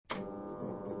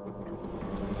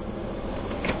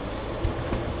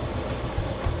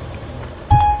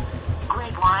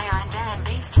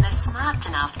least they're smart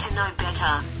enough to know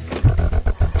better.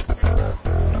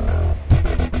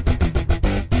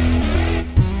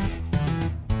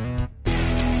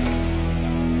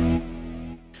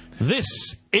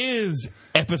 This is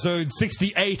episode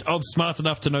 68 of Smart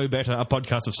Enough to Know Better, a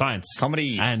podcast of science,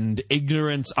 comedy, and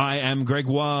ignorance. I am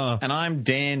Gregoire. And I'm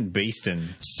Dan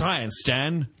Beeston. Science,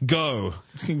 Dan, go.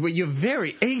 Well, you're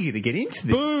very eager to get into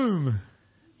this. Boom.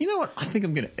 You know what? I think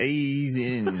I'm going to ease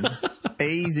in.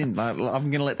 I'm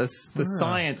going to let the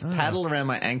science paddle around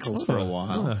my ankles for a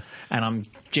while. And I'm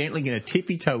gently going to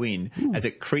tippy-toe in as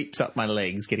it creeps up my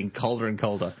legs, getting colder and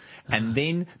colder. And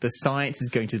then the science is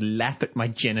going to lap at my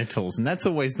genitals. And that's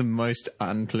always the most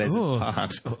unpleasant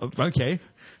part. Okay.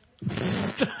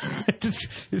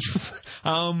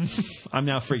 I'm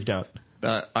now freaked out.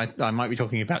 I might be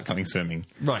talking about coming swimming.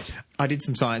 Right. I did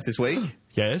some science this week.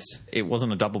 Yes. It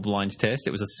wasn't a double-blind test.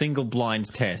 It was a single-blind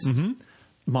test. Mm-hmm.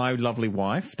 My lovely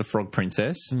wife, the frog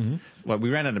princess, well, we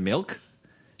ran out of milk.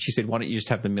 She said, why don't you just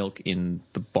have the milk in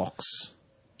the box?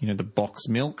 You know, the box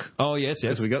milk? Oh, yes.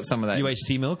 Because we got some of that.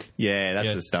 UHT milk? Yeah,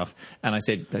 that's the stuff. And I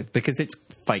said, because it's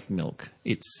fake milk.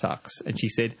 It sucks. And she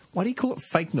said, why do you call it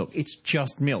fake milk? It's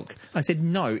just milk. I said,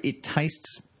 no, it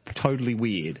tastes totally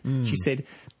weird. She said,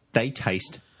 they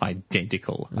taste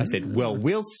identical. I said, well,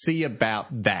 we'll see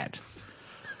about that.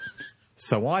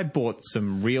 So I bought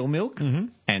some real milk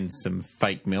and some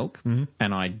fake milk,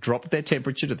 and I dropped their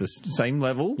temperature to the same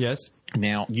level. Yes.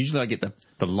 Now, usually I get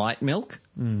the light milk,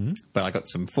 but I got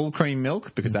some full cream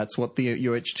milk because that's what the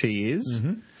UHT is.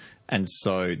 And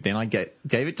so then I gave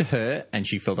it to her, and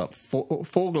she filled up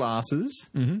four glasses,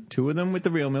 2 of them with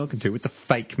the real milk and 2 with the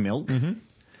fake milk.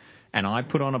 And I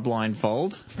put on a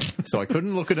blindfold, so I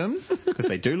couldn't look at them because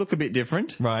they do look a bit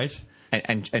different. Right.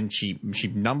 And she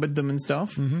numbered them and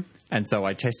stuff. And so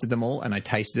I tested them all, and I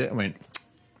tasted it and went,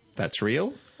 that's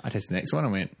real. I tested the next one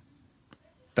and went,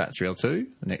 that's real too.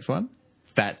 The next one,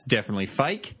 that's definitely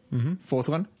fake. Fourth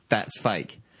one, that's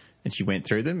fake. And she went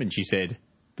through them and she said,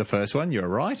 the first one, you were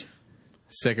right.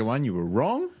 Second one, you were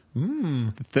wrong.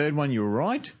 The third one, you were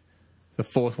right. The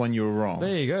fourth one, you were wrong.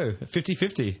 There you go,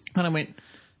 50-50. And I went,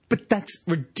 but that's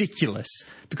ridiculous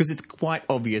because it's quite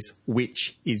obvious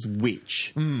which is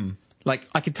which. Like,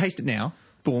 I could taste it now.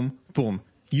 Boom, boom.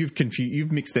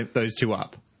 You've mixed those two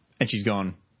up. And she's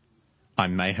gone, I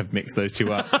may have mixed those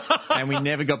two up. And we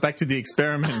never got back to the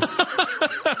experiment.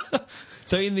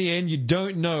 So in the end, you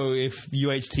don't know if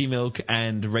UHT milk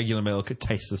and regular milk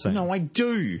taste the same? No, I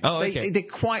do. Oh, okay. They're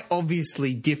quite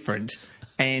obviously different.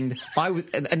 And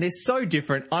they're so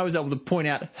different, I was able to point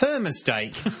out her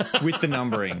mistake with the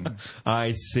numbering.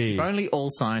 I see. If only all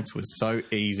science was so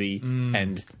easy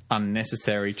and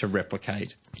unnecessary to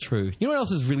replicate. True. You know what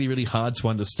else is really, really hard to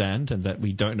understand and that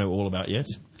we don't know all about yet?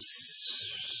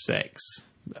 Sex.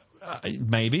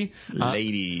 Maybe.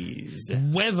 Ladies.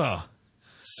 Weather.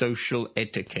 Social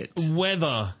etiquette.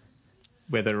 Weather.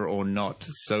 Whether or not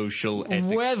social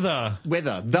etiquette. Weather.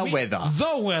 Weather. The weather.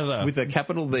 The weather. With a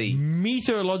capital V.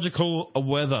 Meteorological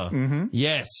weather.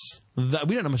 Yes. We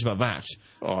don't know much about that.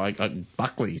 Oh,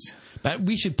 Buckley's. But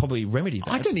we should probably remedy that.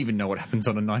 I don't even know what happens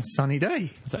on a nice sunny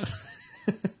day.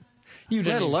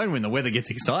 Let alone when the weather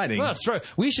gets exciting. Well, that's true.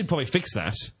 We should probably fix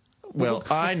that. Well,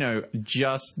 I know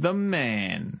just the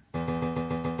man.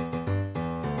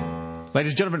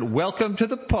 Ladies and gentlemen, welcome to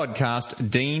the podcast,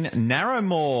 Dean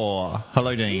Narrowmore.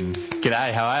 Hello, Dean.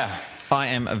 G'day, how are you? I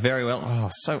am very well. Oh,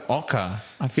 so ochre.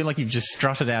 I feel like you've just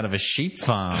strutted out of a sheep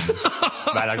farm.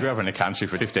 Mate, I grew up in the country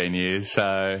for 15 years,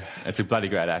 so it's a bloody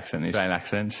great accent, the Australian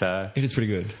accent, so... It is pretty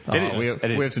good. We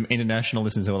have some international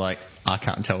listeners who are like, I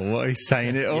can't tell what he's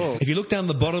saying at all. If you look down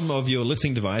the bottom of your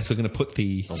listening device, we're going to put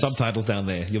the subtitles down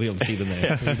there. You'll be able to see them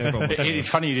there. No problem. It's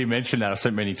funny you did mention that. I've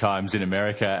seen many times in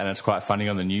America, and it's quite funny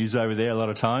on the news over there a lot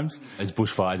of times. There's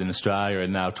bushfires in Australia,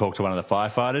 and they'll talk to one of the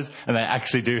firefighters, and they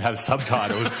actually do have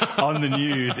subtitles on the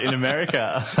news in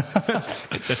America.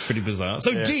 That's pretty bizarre.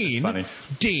 So, yeah,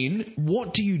 Dean,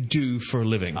 what do you do for a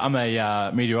living? I'm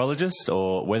a meteorologist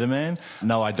or weatherman.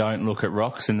 No, I don't look at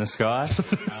rocks in the sky.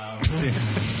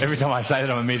 Every time I say that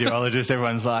I'm a meteorologist,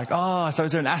 everyone's like, oh, so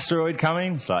is there an asteroid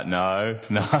coming? It's like, no.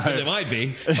 There might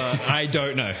be, but I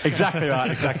don't know. Exactly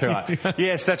right.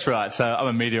 Yes, that's right. So I'm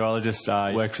a meteorologist.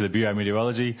 I work for the Bureau of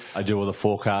Meteorology. I do all the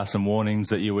forecasts and warnings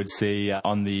that you would see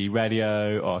on the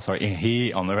radio,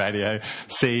 here on the radio.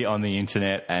 see on the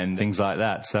internet and things like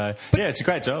that. So, yeah, it's a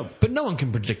great job. But no one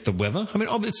can predict the weather. I mean,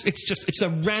 it's a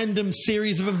random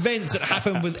series of events that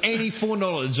happen with any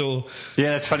foreknowledge or...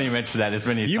 Yeah, it's funny you mentioned that. There's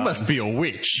many You times. must be a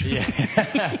witch.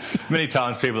 Yeah. Many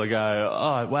times people will go,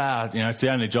 oh, wow, it's the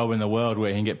only job in the world where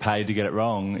you can get paid to get it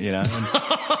wrong,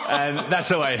 and that's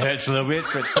the way it hurts a little bit,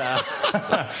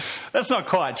 but that's not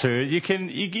quite true. You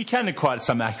can acquire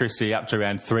some accuracy up to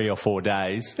around 3 or 4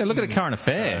 days. Yeah, look at a current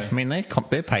affair. I mean,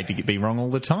 they're paid to be wrong all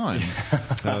the time.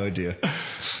 Oh, dear.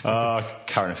 Oh,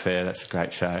 Current Affair, that's a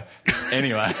great show.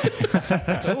 Anyway.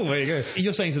 Oh, there you go.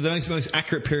 You're saying so the most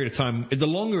accurate period of time, the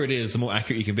longer it is, the more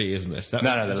accurate you can be, isn't it?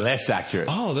 No, the less accurate.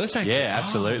 Oh, the less accurate. Yeah,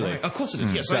 absolutely. Oh, right. Of course it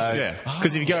is. Yes. So- Yeah,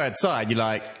 because if you go outside, you're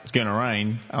like, it's going to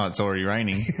rain. Oh, it's already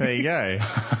raining. There you go.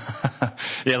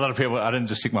 Yeah, a lot of people, I didn't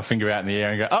just stick my finger out in the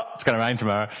air and go, oh, it's going to rain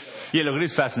tomorrow. Yeah, look, it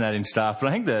is fascinating stuff. But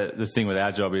I think the thing with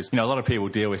our job is, a lot of people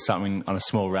deal with something on a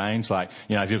small range. Like,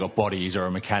 if you've got bodies or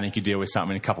a mechanic, you deal with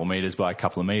something a couple of metres by a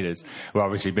couple of metres. We're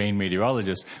obviously being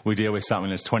meteorologists, we deal with something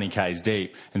that's 20 k's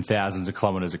deep and thousands of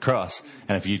kilometres across.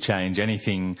 And if you change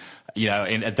anything,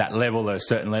 at that level, at a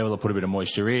certain level, or put a bit of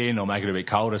moisture in or make it a bit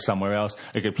colder somewhere else,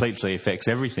 it completely affects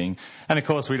everything. And of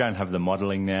course, we don't have the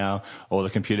modelling now or the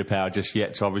computer power just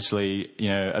yet to obviously,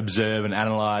 observe and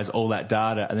analyse all that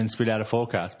data and then spit out a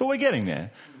forecast. But we're getting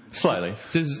there. Slowly.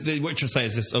 So what you're saying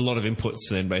is there's a lot of inputs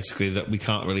then, basically, that we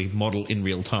can't really model in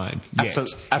real time yet.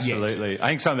 Absolutely. I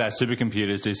think some of our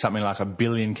supercomputers do something like 1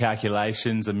 billion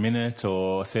calculations a minute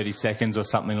or 30 seconds or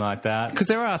something like that. Because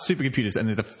there are supercomputers, and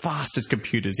they're the fastest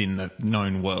computers in the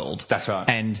known world. That's right.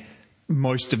 And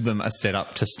most of them are set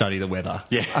up to study the weather.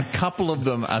 Yeah. A couple of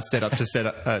them are set up to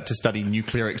study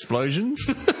nuclear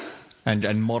explosions.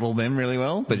 And model them really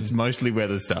well, but it's mostly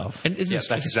weather stuff. And is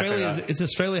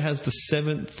Australia has the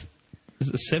seventh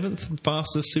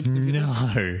fastest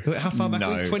supercomputer? No. How far back?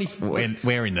 No. 20...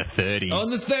 We're in the 30s. Oh, in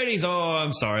the 30s. Oh,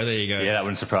 I'm sorry. There you go. Yeah, that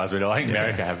wouldn't surprise me at all. I think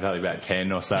America have probably about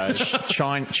 10 or so.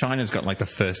 China's got like the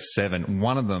first 7.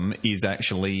 One of them is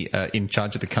actually in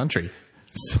charge of the country.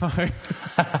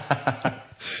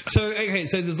 So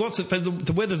there's lots of...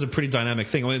 The weather's a pretty dynamic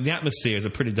thing. I mean, the atmosphere is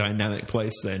a pretty dynamic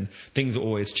place then. Things are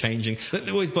always changing. That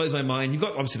always blows my mind. You've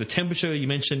got, obviously, the temperature you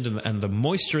mentioned and the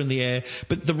moisture in the air,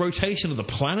 but the rotation of the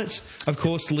planet, of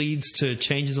course, leads to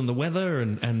changes in the weather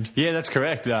and... Yeah, that's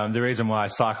correct. The reason why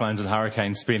cyclones and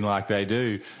hurricanes spin like they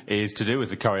do is to do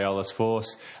with the Coriolis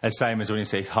force, as same as when you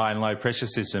see high and low pressure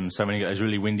systems. So when you get those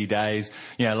really windy days,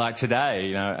 like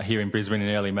today, here in Brisbane in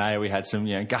early May, we had some,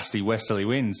 gusty westerly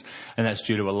winds, and that's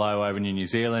due to a low over New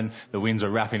Zealand. The winds are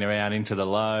wrapping around into the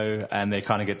low, and they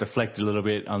kind of get deflected a little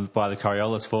bit by the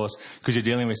Coriolis force because you're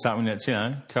dealing with something that's,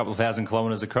 a couple of thousand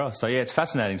kilometres across. So, yeah, it's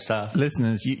fascinating stuff.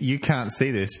 Listeners, you can't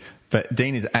see this, but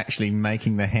Dean is actually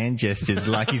making the hand gestures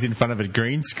like he's in front of a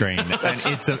green screen, and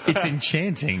it's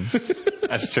enchanting.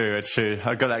 That's true. It's true.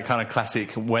 I've got that kind of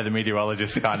classic weather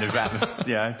meteorologist kind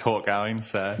of talk going.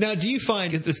 So now, do you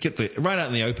find, let's get right out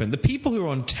in the open, the people who are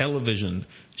on television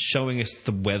showing us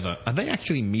the weather, are they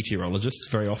actually meteorologists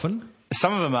very often?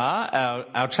 Some of them are.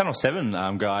 Our Channel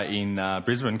 7 guy in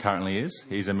Brisbane currently is.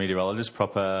 He's a meteorologist,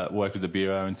 proper work with the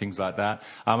Bureau and things like that.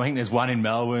 I think there's one in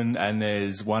Melbourne and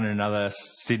there's one in another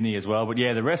Sydney as well. But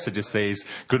yeah, the rest are just these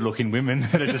good-looking women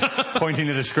that are just pointing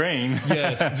at a screen.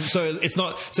 Yeah, so it's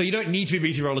not... So you don't need to be a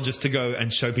meteorologist to go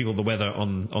and show people the weather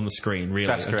on the screen, really?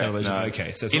 That's correct. No.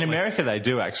 Okay. So in America, they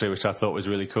do, actually, which I thought was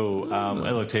really cool.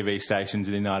 Little TV stations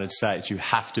in the United States, you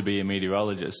have to be a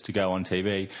meteorologist to go on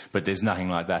TV, but there's nothing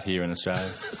like that here in Australia.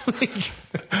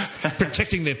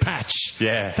 Protecting their patch.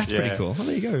 Yeah. That's pretty cool. Well,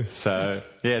 there you go. So,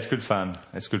 yeah, it's good fun.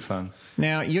 It's good fun.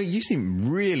 Now, you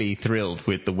seem really thrilled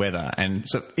with the weather. And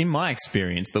so, in my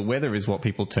experience, the weather is what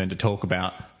people turn to talk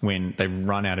about when they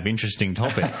run out of interesting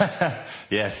topics.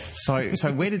 Yes. So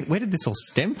where did this all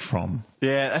stem from?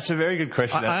 Yeah, that's a very good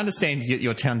question. I understand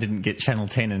your town didn't get Channel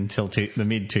 10 until the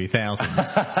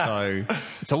mid-2000s, so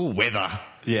it's all weather.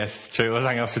 Yes, true. There's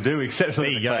nothing else to do except for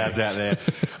the clouds out there.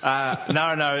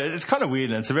 No, it's kind of weird,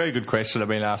 and it's a very good question. I've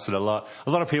been asked it a lot. A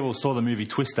lot of people saw the movie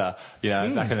Twister,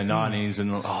 back in the 90s,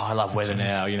 and I love weather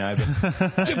now,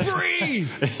 But debris!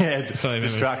 Yeah,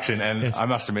 destruction, and yes. I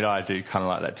must admit I do kind of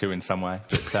like that too in some way.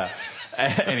 But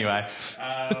anyway,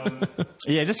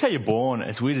 just how you're born.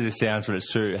 As weird as it sounds, but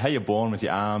it's true. How you're born with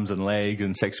your arms and legs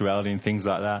and sexuality and things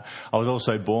like that. I was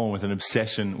also born with an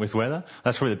obsession with weather.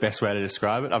 That's probably the best way to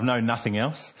describe it. I've known nothing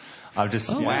else. I've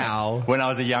just wow. When I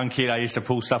was a young kid, I used to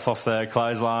pull stuff off the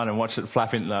clothesline and watch it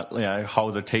flap in,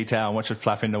 hold the tea towel and watch it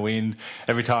flap in the wind.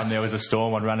 Every time there was a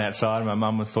storm, I'd run outside. And my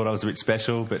mum thought I was a bit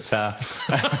special, but I've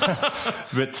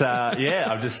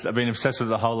been obsessed with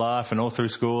it the whole life, and all through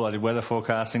school, I did weather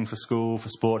forecasting for school, for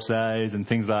sports days and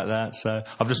things like that. So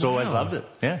I've just always loved it.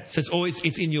 Yeah. So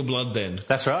it's in your blood then.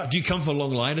 That's right. Do you come from a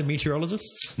long line of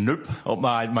meteorologists? Nope. Well,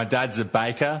 my dad's a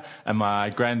baker and my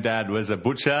granddad was a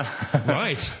butcher.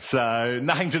 Right. So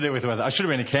nothing to do with weather. I should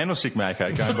have been a candlestick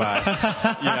maker, going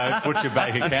by, butcher,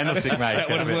 baker, candlestick maker. That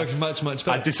would have worked much, much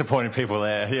better. I disappointed people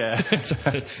there, yeah.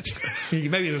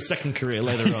 Maybe it's a second career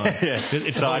later on. Yeah,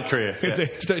 it's side career. Yeah.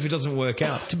 If it doesn't work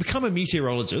out. To become a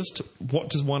meteorologist, what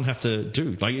does one have to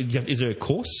do? Is there a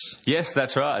course? Yes,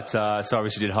 that's right. So I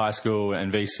obviously did high school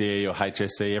and VCE or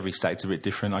HSC. Every state's a bit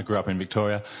different. I grew up in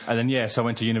Victoria. And then, so I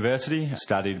went to university,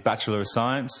 studied Bachelor of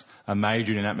Science. I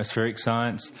majored in atmospheric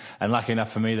science, and lucky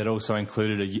enough for me, that also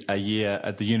included a year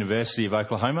at the University of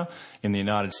Oklahoma in the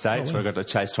United States, where I got to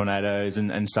chase tornadoes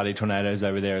and study tornadoes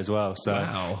over there as well. So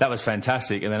that was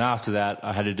fantastic. And then after that,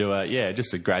 I had to do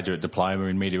just a graduate diploma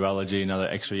in meteorology, another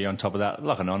extra year on top of that,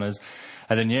 like an honours.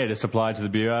 And then, just applied to the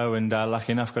Bureau and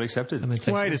lucky enough got accepted.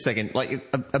 Wait a second.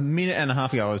 Like a minute and a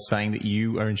half ago, I was saying that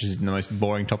you are interested in the most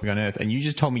boring topic on Earth, and you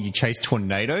just told me you chase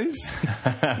tornadoes?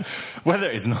 Weather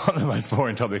is not the most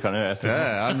boring topic on Earth.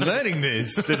 Yeah, I'm learning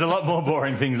this. There's a lot more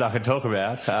boring things I could talk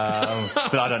about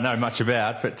that I don't know much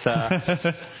about, but...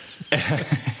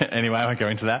 Anyway, I won't go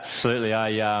into that. Absolutely.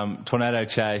 I tornado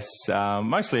chase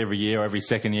mostly every year or every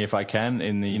second year if I can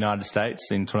in the United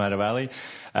States, in Tornado Valley.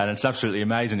 And it's an absolutely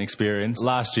amazing experience.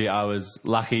 Last year I was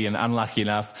lucky and unlucky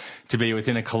enough to be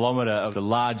within a kilometre of the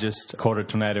largest quarter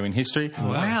tornado in history.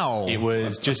 Wow. It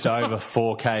was just over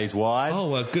 4 k's wide. Oh,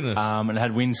 my goodness. And it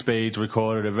had wind speeds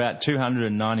recorded of about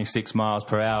 296 miles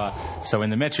per hour. So in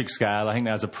the metric scale, I think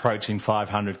that was approaching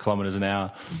 500 kilometres an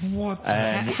hour. What?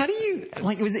 How do you...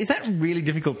 is that really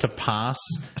difficult to pass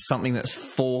something that's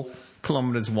 4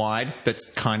 kilometres wide that's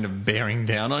kind of bearing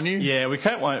down on you? Yeah, we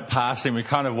weren't passing. We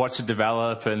kind of watched it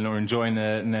develop and were enjoying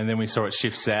it, and then we saw it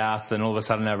shift south, and all of a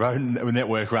sudden our road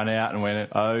network ran out and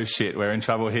went, oh shit, we're in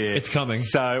trouble here. It's coming.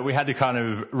 So we had to kind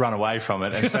of run away from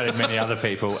it, and so did many other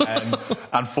people. And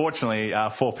unfortunately,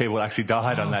 4 people actually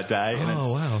died on that day. And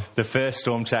wow. The first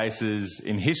storm chasers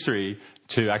in history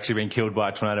to actually being killed by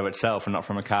a tornado itself and not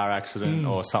from a car accident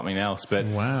or something else. But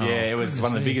it was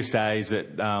one of the biggest days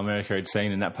that America had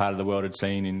seen and that part of the world had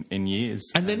seen in years.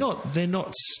 And they're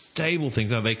not stable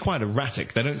things, are they? Quite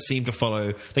erratic. They don't seem to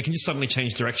follow. They can just suddenly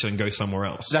change direction and go somewhere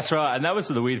else. That's right. And that was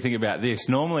the weird thing about this.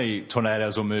 Normally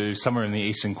tornadoes will move somewhere in the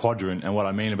eastern quadrant, and what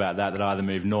I mean about that either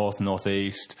move north,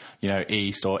 northeast,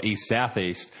 east, or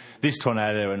east-southeast. This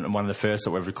tornado, and one of the first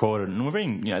that we've recorded, and we've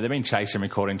been, they've been chasing and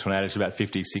recording tornadoes for about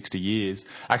 50, 60 years,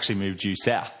 actually moved due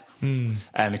south. And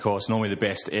of course, normally the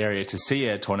best area to see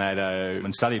a tornado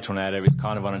and study a tornado is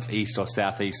kind of on its east or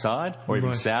southeast side, or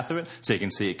even south of it, so you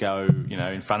can see it go,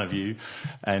 in front of you,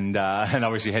 and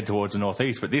obviously head towards the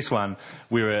northeast. But this one,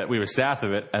 we were south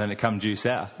of it, and then it come due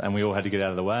south, and we all had to get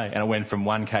out of the way, and it went from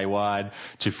 1k wide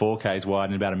to 4k's wide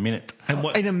in about a minute.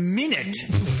 In a minute?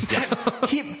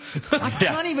 I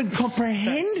can't even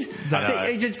comprehend.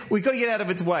 We've got to get out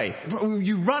of its way.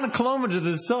 You run a kilometre to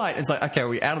the side. It's like, okay, are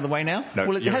we out of the way now? No,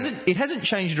 well, it hasn't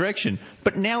changed direction,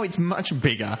 but now it's much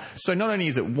bigger. So not only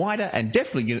is it wider and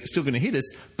definitely still going to hit us,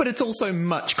 but it's also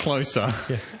much closer.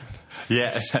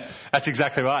 Yeah, that's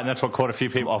exactly right, and that's what caught a few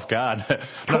people off guard.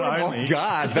 Off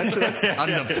guard? That's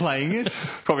underplaying it.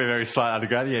 Probably a very slight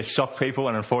undergrad. Yeah, shocked people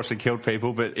and unfortunately killed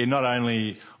people, but it not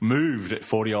only moved at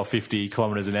 40 or 50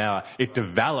 kilometres an hour, it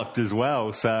developed as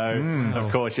well. So,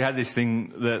 of course, you had this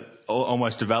thing that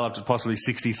almost developed at possibly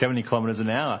 60, 70 kilometres an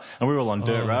hour, and we were all on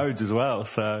dirt roads as well.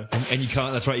 So, and you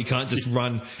can't. That's right. You can't just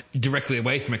run directly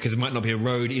away from it because it might not be a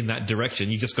road in that direction.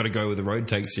 You just got to go where the road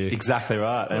takes you. Exactly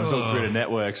right. And it was all grid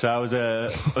network. So it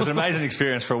was an amazing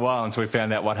experience for a while until we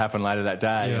found out what happened later that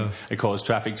day. Yeah. It caused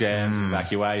traffic jams,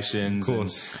 evacuations,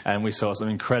 and we saw some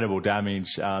incredible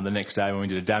damage the next day when we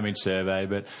did a damage survey.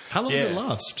 But how long did it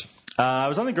last? I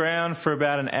was on the ground for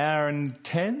about an hour and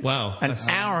 10. Wow. An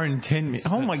hour and 10 minutes.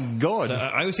 Oh, my God.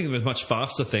 I always think of it as much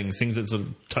faster things that sort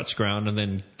of touch ground and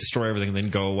then destroy everything and then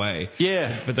go away.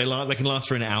 Yeah. But they can last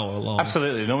for an hour long.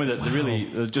 Absolutely.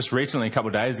 Normally, just recently, a couple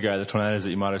of days ago, the tornadoes that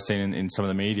you might have seen in some of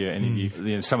the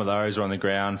media, some of those are on the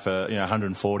ground for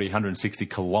 140, 160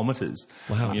 kilometres.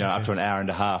 Wow. Up to an hour and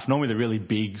a half. Normally, the really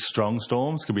big, strong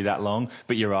storms could be that long.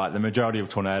 But you're right, the majority of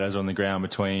tornadoes are on the ground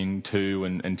between 2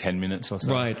 and 10 minutes or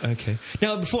so. Right, okay. Okay.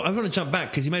 Now, before I want to jump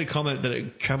back because you made a comment that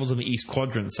it travels in the east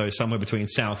quadrant, so somewhere between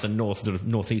south and north, sort of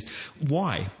northeast.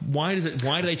 Why? Why do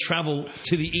they travel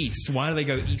to the east? Why do they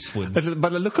go eastwards? But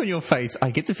the look on your face,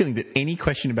 I get the feeling that any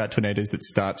question about tornadoes that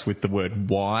starts with the word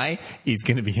 "why" is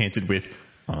going to be answered with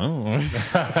 "oh."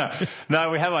 No,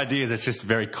 we have ideas. It's just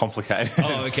very complicated.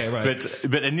 Oh, okay, right.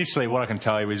 But initially, what I can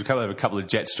tell you is we have a couple of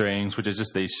jet streams, which is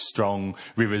just these strong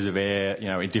rivers of air,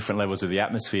 in different levels of the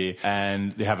atmosphere.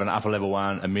 And they have an upper level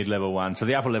one, a mid level one. So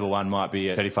the upper level one might be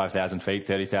at 35,000 feet,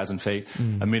 30,000 feet.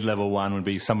 A mid level one would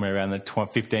be somewhere around the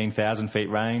 15,000 feet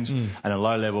range, and a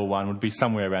low level one would be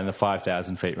somewhere around the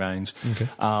 5,000 feet range. Okay.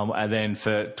 And then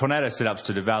for tornado setups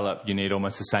to develop, you need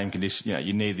almost the same condition.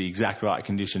 You need the exact right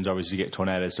conditions, obviously, to get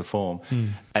tornadoes to form.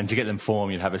 And to get them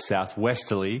formed, you'd have a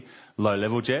southwesterly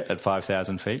low-level jet at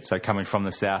 5,000 feet, so coming from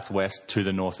the southwest to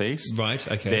the northeast. Right,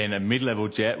 okay. Then a mid-level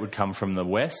jet would come from the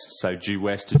west, so due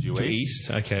west to due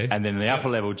east. Okay. And then the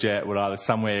upper-level jet would either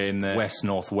somewhere in the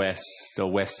west-northwest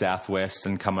or west-southwest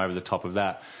and come over the top of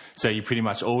that. So you pretty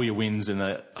much all your winds in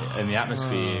the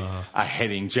atmosphere are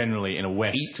heading generally in a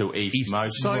west to east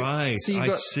motion. Right, So you've I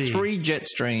got see. 3 jet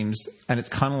streams, and it's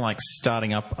kind of like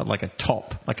starting up at like a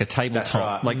top, like a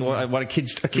tabletop, right. like what a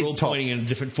kid's They're all top. pointing in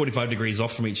different 45 degrees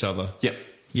off from each other. Yep.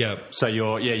 Yeah. So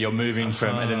you're moving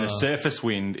from, and then the surface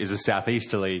wind is a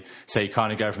southeasterly. So you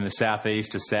kind of go from the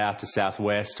southeast to south to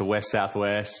southwest to west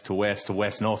southwest to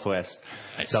west northwest.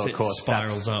 So of course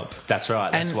spirals up. That's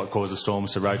right. That's And- what causes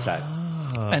storms to rotate.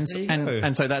 And there you go.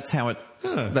 and so that's how it.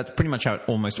 That's pretty much how it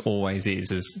almost always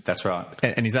is. That's right.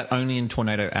 And is that only in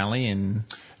Tornado Alley in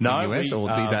No, the US, we,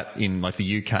 or is that in like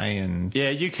the UK and? Yeah,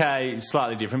 UK is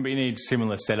slightly different, but you need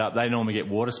similar setup. They normally get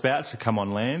water spouts to come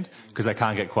on land because they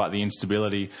can't get quite the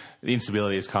instability. The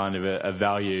instability is kind of a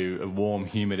value of warm,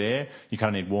 humid air. You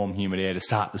kind of need warm, humid air to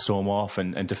start the storm off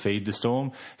and to feed the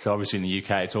storm. So obviously in the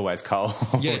UK it's always cold.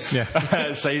 Yes.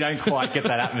 Yeah. So you don't quite get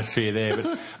that atmosphere there.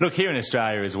 But look, here in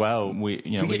Australia as well, we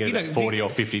get about 40 or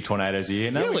 50 tornadoes a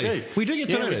year. No, Really? We do get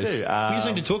tornadoes. Yeah, we do. We just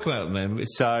need to talk about them then.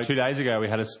 So 2 days ago we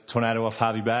had a tornado off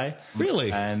Harvey Bay.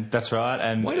 Really? And that's right.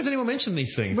 And Why does anyone mention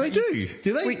these things? They do.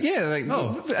 Do they?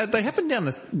 They happen down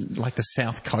the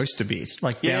south coast a bit,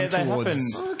 like yeah, down they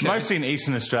towards happen mostly in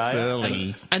eastern Australia.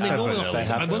 Burleigh. And they're normally They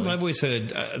happen. ones I've always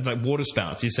heard, like water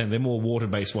spouts. You're saying they're more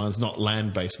water-based ones, not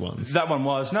land-based ones. That one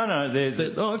was. No,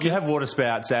 okay. You have water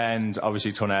spouts and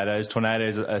obviously tornadoes.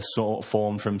 Tornadoes are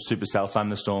formed from supercell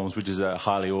thunderstorms, which is a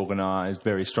highly organised,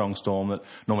 very strong storm that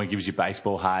normally gives you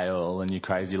baseball hail and your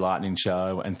crazy lightning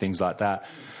show and things like that.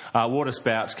 Water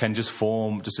spouts can just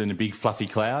form just in a big fluffy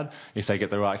cloud if they get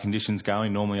the right conditions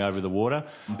going, normally over the water.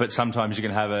 But sometimes you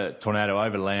can have a tornado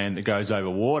over land that goes over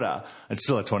water. It's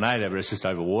still a tornado, but it's just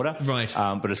over water. Right.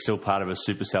 But it's still part of a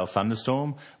supercell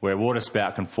thunderstorm, where a water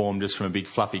spout can form just from a big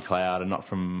fluffy cloud and not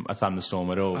from a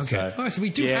thunderstorm at all. Okay. So we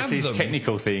do have these them.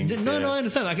 technical things. No, I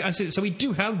understand. I see, so we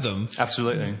do have them.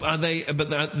 Absolutely. Are they? But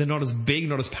they're not as big,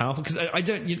 not as powerful. Because I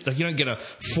don't. You don't get a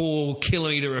 4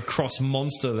 kilometre across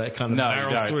monster that kind of No, you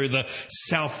barrels don't. through the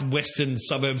southwestern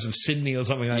suburbs of Sydney or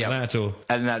something like that. Or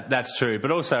And that's true.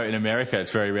 But also in America,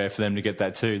 it's very rare for them to get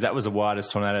that too. That was the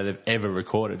widest tornado they've ever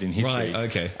recorded in history. Right,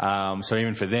 okay. So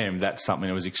even for them, that's something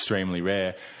that was extremely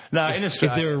rare. No, in is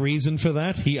Australia... there a reason for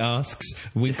that? He asks,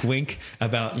 wink, wink,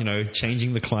 about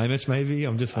changing the climate. Maybe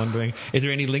I'm just wondering. Is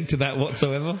there any link to that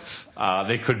whatsoever?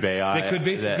 There could be. There could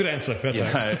be. Good answer. That's all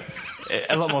right.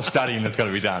 A lot more studying that's got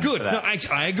to be done. Good. for No,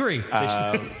 that. I agree.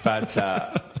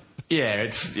 Yeah,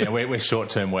 it's we're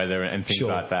short-term weather and things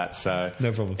Sure. like that. So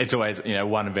No problem. It's always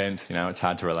one event. It's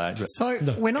hard to relate. So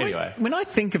when I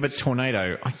think of a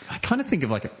tornado, I kind of think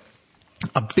of like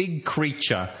a big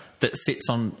creature that sits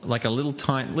on like a little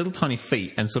tiny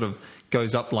feet and sort of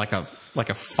goes up like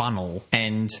a funnel,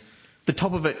 and the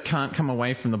top of it can't come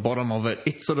away from the bottom of it.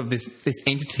 It's sort of this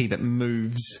entity that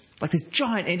moves, like this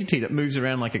giant entity that moves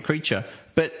around like a creature.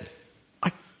 But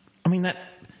I mean that.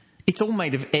 It's all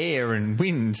made of air and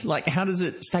wind. Like, how does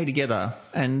it stay together?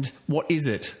 And what is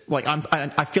it? Like,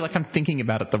 I feel like I'm thinking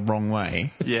about it the wrong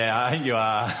way. Yeah, I think you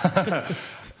are.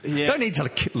 Yeah. Don't need to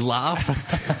laugh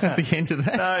at the end of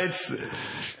that. No, it's.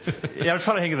 Yeah, I'm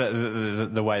trying to think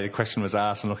of the way the question was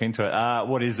asked and look into it.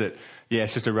 What is it? Yeah,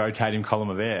 it's just a rotating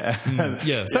column of air.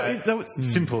 Yeah. So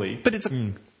it's Simply. but it's.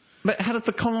 But how does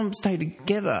the column stay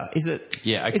together? Is it?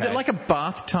 Yeah, okay. Is it like a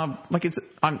bathtub? Like it's.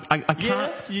 I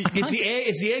can't. Is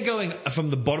the air going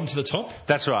from the bottom to the top?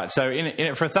 That's right. So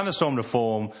for a thunderstorm to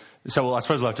form, I suppose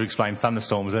we'll have to explain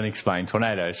thunderstorms and explain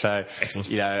tornadoes. So,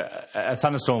 Excellent. A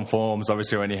thunderstorm forms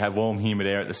obviously when you have warm, humid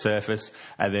air at the surface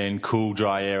and then cool,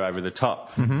 dry air over the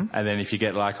top. Mm-hmm. And then if you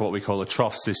get like what we call a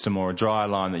trough system or a dry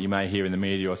line that you may hear in the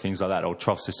media or things like that, or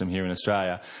trough system here in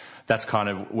Australia, that's kind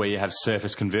of where you have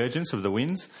surface convergence of the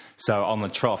winds. So on the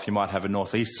trough, you might have a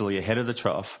northeasterly ahead of the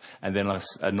trough and then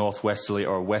a northwesterly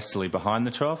or a westerly behind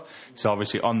the trough. So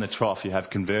obviously on the trough, you have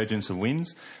convergence of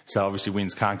winds. So obviously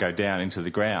winds can't go down into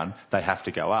the ground. They have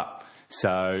to go up.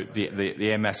 So the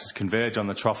air masses converge on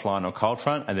the trough line or cold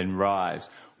front and then rise.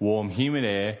 Warm, humid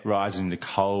air rising into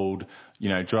cold,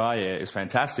 dry air is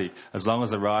fantastic. As long as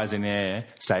the rising air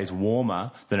stays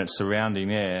warmer than its surrounding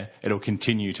air, it'll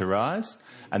continue to rise.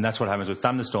 And that's what happens with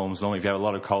thunderstorms. Normally, if you have a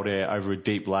lot of cold air over a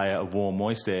deep layer of warm,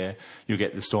 moist air, you'll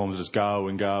get the storms just go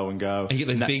and go and go. And you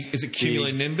get those big, is it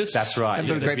cumulonimbus? That's right. And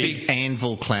the great big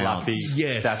anvil clouds. Fluffy.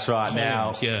 Yes. That's right.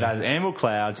 Columns, Now, those anvil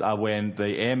clouds are when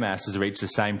the air mass has reached the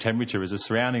same temperature as the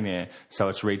surrounding air. So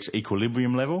it's reached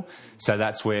equilibrium level. So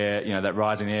that's where, that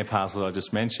rising air particle I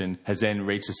just mentioned has then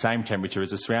reached the same temperature as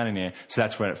the surrounding air. So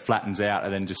that's when it flattens out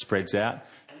and then just spreads out.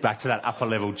 Back to that upper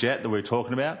level jet that we were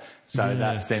talking about. So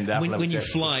that's then the upper level when you jet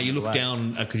fly, you look away.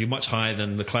 down because you're much higher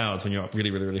than the clouds when you're up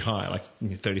really, really, really high, like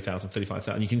 30,000,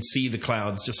 35,000. You can see the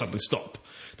clouds just suddenly stop.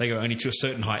 They go only to a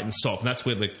certain height and stop, and that's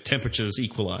where the temperature is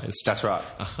equalised. That's right.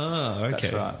 Aha, okay.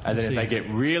 That's right. And then if they get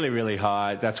really, really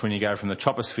high, that's when you go from the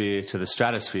troposphere to the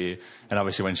stratosphere. And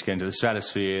obviously when you get into the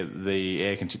stratosphere, the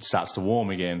air starts to warm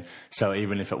again. So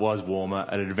even if it was warmer,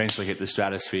 it'd eventually hit the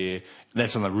stratosphere.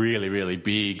 That's on the really, really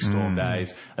big storm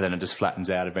days. And then it just flattens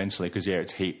out eventually because,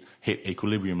 it's hit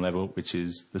equilibrium level, which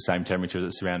is the same temperature as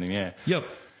the surrounding air. Yep.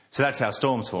 So that's how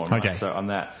storms form, right? Okay. So on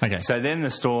that. Okay. So then the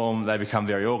storm, they become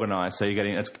very organised. So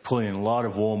it's pulling in a lot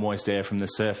of warm, moist air from the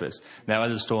surface. Now,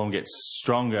 as the storm gets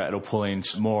stronger, it'll pull in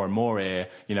more and more air,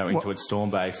 into its storm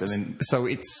base, and then So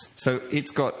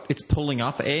it's pulling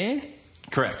up air.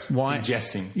 correct. Why? It's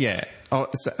ingesting. Yeah. Oh,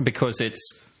 because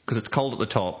it's cold at the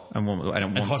top and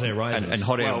hot air rises. And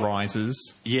hot air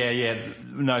rises. Yeah.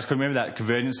 No, it's remember that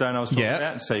convergence zone I was talking Yeah.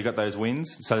 about. So you got those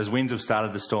winds. So those winds have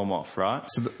started the storm off, right?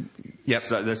 Yep.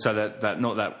 So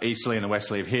that easterly and the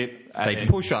westerly have hit. And They then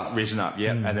push up. risen up.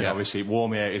 Yeah. And then Yep. obviously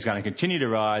warm air is going to continue to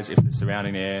rise if the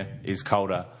surrounding air is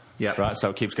colder. Yep. Right. So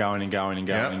it keeps going and going and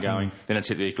going Yep. and going. Then it's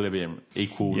hit the equilibrium.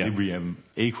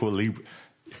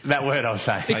 That word I was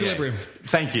saying. Equilibrium. Okay.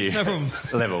 Thank you. No problem.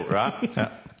 Level, right?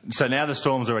 So now the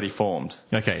storm's already formed.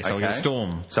 Okay, so we've got a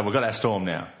storm. So we've got our storm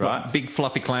now, right? Big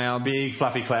fluffy clouds. Big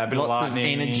fluffy cloud, bit Lots of of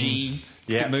lightning. energy.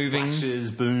 Yeah, moving.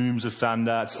 flashes, booms of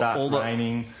thunder, it starts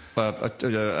raining.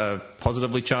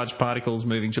 Positively charged particles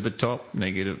moving to the top.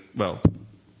 Negative. Well,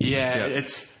 Yeah, Yeah.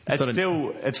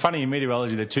 it's funny in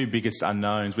meteorology, the two biggest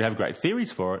unknowns, we have great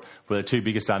theories for it, but the two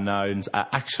biggest unknowns are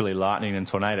actually lightning and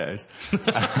tornadoes.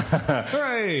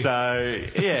 Hooray!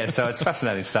 So it's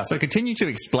fascinating stuff. so continue to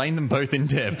explain them both in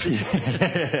depth.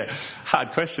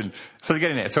 Hard question. So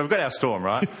getting there. So we've got our storm,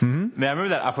 right? Mm-hmm. Now, remember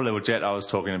that upper level jet I was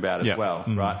talking about as Yeah. well,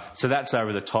 right? So that's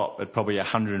over the top at probably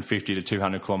 150 to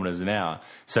 200 kilometres an hour.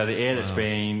 So the air that's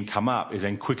been come up is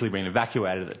then quickly being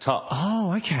evacuated at the top.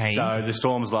 Oh, okay. So the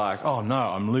storm's like, oh no,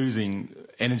 I'm losing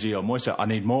energy or moisture. I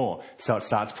need more. So it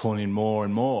starts pulling in more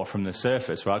and more from the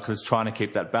surface, right? Because it's trying to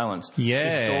keep that balance. Yeah.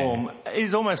 The storm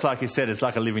is almost like you said, it's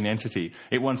like a living entity.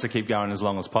 It wants to keep going as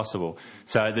long as possible.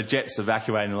 So the jet's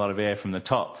evacuating a lot of air from the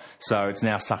top. So it's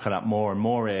now sucking up more and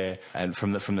more air and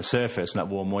from the surface and that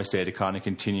warm, moist air to kind of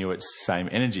continue its same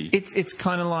energy. It's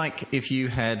kind of like if you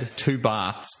had two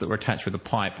baths that were attached with a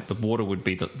pipe, the water would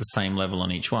be the same level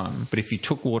on each one. But if you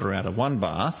took water out of one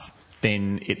bath,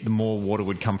 then the more water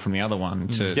would come from the other one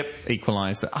to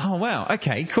equalise the... Oh, wow.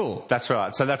 Okay, cool. That's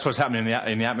right. So that's what's happening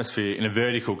in the atmosphere in a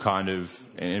vertical kind of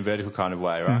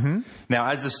way, right? Mm-hmm. Now,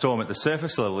 as the storm at the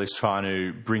surface level is trying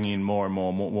to bring in more and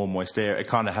more warm, moist air, it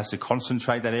kind of has to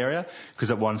concentrate that area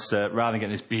because it wants to, rather than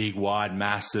getting this big, wide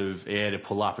mass of air to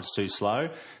pull up, it's too slow.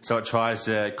 So it tries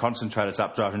to concentrate its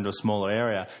updraft into a smaller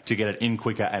area to get it in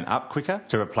quicker and up quicker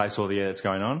to replace all the air that's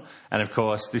going on. And of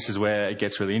course, this is where it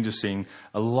gets really interesting.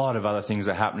 A lot of other things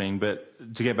are happening, but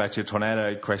to get back to your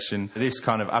tornado question, this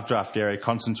kind of updraft area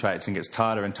concentrates and gets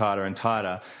tighter and tighter and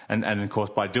tighter. And of course,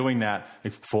 by doing that,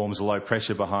 it forms a low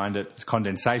pressure behind it. The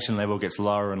condensation level gets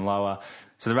lower and lower.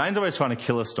 So the rain's always trying to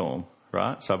kill a storm,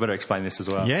 right? So I better explain this as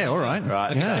well. Yeah, all right.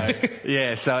 Right.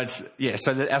 Yeah. So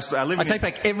our living... I take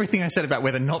back everything I said about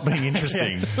weather not being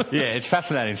interesting. Yeah, it's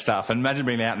fascinating stuff. And imagine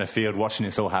being out in the field watching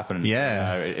this all happen.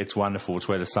 Yeah. It's wonderful. It's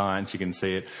where the science, you can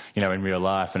see it, in real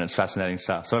life, and it's fascinating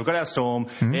stuff. So we've got our storm.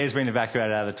 Mm-hmm. Air's been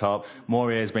evacuated out of the top.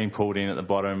 More air's been pulled in at the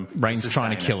bottom. Rain's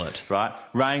trying to kill it. Right?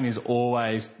 Rain is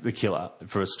always the killer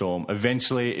for a storm.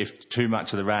 Eventually, if too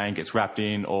much of the rain gets wrapped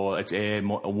in or it's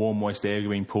warm, moist air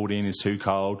being pulled in is too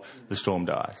cold, the storm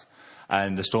dies.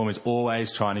 and the storm is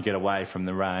always trying to get away from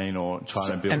the rain or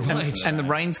trying to build. And the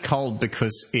rain's cold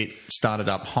because it started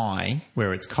up high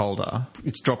where it's colder.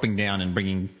 It's dropping down and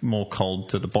bringing more cold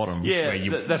to the bottom where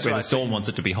the storm wants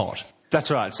it to be hot. That's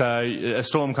right. So a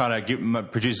storm kind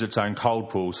of produces its own cold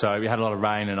pool. So we had a lot of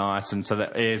rain and ice, and so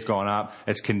the air's gone up,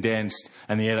 it's condensed,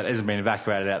 and the air that hasn't been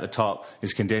evacuated out the top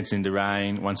is condensed into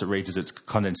rain once it reaches its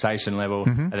condensation level,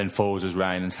 and then falls as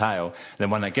rain and hail. And then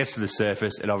when that gets to the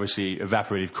surface, it obviously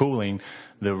evaporative cooling,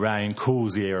 the rain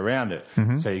cools the air around it.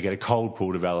 So you get a cold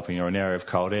pool developing, or an area of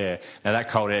cold air. Now that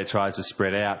cold air tries to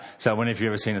spread out. So whenever you've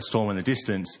ever seen a storm in the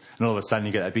distance, and all of a sudden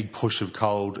you get that big push of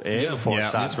cold air before it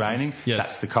starts raining,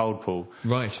 that's the cold pool.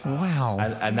 Right. Wow.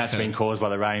 And that's been caused by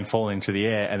the rain falling to the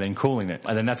air and then cooling it.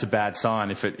 And then that's a bad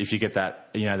sign if you get that,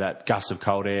 that gust of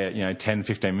cold air, 10,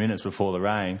 15 minutes before the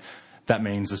rain. That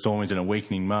means the storm is in a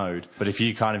weakening mode. But if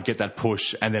you kind of get that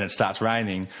push and then it starts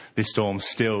raining, this storm's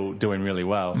still doing really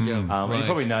well. You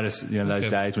probably notice, those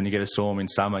days when you get a storm in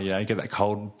summer, you get that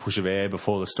cold push of air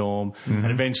before the storm.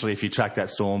 And eventually, if you track that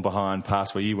storm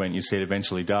past where you went, you see it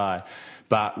eventually die.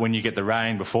 But when you get the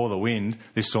rain before the wind,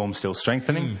 this storm's still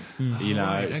strengthening,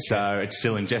 so it's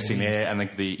still ingesting air, and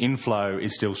the inflow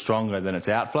is still stronger than its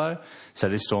outflow. So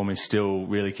this storm is still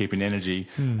really keeping energy.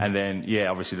 And then,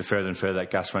 obviously the further and further that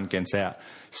gust front gets out.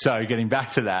 So getting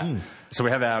back to that, so we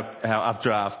have our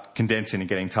updraft condensing and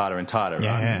getting tighter and tighter, right?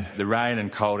 Yeah. The rain and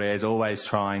cold air is always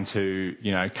trying to,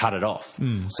 cut it off.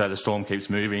 So the storm keeps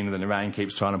moving, and then the rain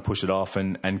keeps trying to push it off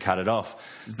and cut it off.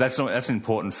 That's an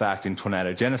important fact in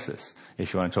tornadogenesis,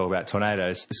 if you want to talk about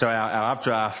tornadoes. So our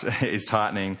updraft is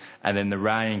tightening, and then the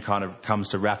rain kind of comes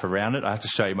to wrap around it. I have to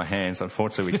show you my hands.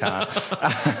 Unfortunately, we can't.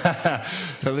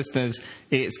 For listeners,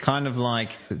 it's kind of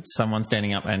like someone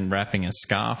standing up and wrapping a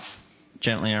scarf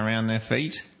gently around their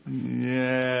feet.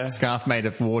 Yeah. Scarf made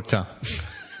of water.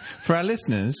 For our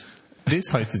listeners, this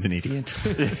host is an idiot.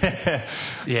 Yeah,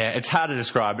 it's hard to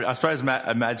describe. But I suppose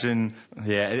imagine,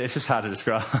 it's just hard to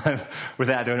describe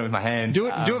without doing it with my hands. Do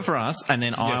it for us, and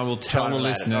then I will tell the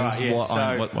listeners what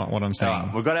I'm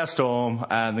saying. We've got our storm,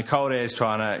 and the cold air is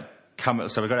trying to come.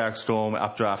 So we've got our storm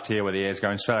updraft here, where the air is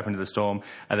going straight up into the storm,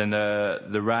 and then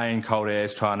the rain, cold air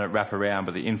is trying to wrap around,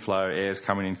 but the inflow air is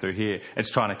coming in through here. It's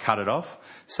trying to cut it off.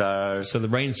 So the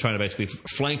rain's trying to basically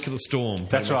flank the storm.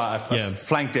 That's right. A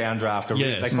flank downdraft.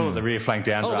 They call it the rear flank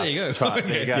downdraft. Oh, there you go.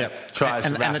 There you go. Yep. Tries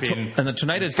to wrap in. And the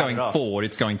tornado's going forward.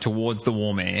 It's going towards the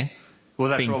warm air. Well,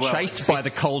 that's being chased by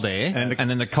the cold air, and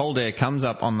then the cold air comes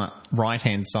up on the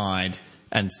right-hand side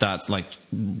and starts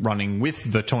running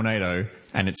with the tornado,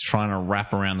 and it's trying to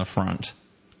wrap around the front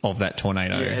of that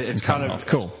tornado. Yeah, it's kind of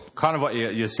cool. Kind of what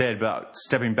you said, but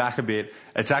stepping back a bit,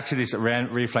 it's actually this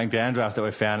rear flank downdraft that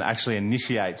we found actually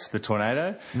initiates the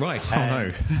tornado. Right.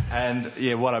 And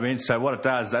what I mean, so what it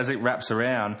does, as it wraps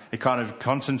around, it kind of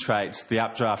concentrates the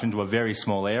updraft into a very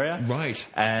small area. Right.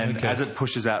 And as it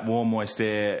pushes that warm, moist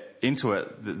air into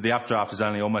it, the updraft is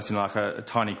only almost in like a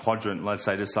tiny quadrant, let's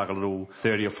say just like a little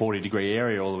 30 or 40 degree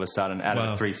area all of a sudden out of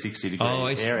a 360 degree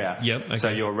area. Yep. Okay. So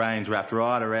your range wrapped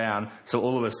right around, so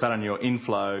all of a sudden your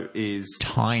inflow is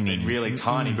tiny. Really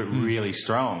tiny, but really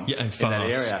strong and in fast. that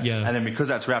area. Yeah. And then because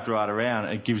that's wrapped right around,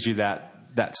 it gives you that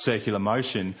circular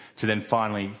motion to then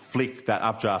finally flick that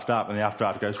updraft up, and the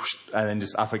updraft goes whoosh, and then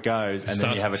just up it goes, and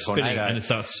then you have a tornado. And it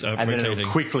starts and rotating. then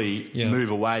it'll quickly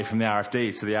move away from the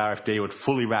RFD. So the RFD would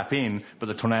fully wrap in, but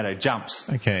the tornado jumps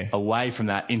away from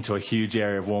that into a huge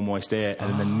area of warm, moist air. And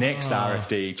then the next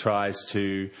RFD tries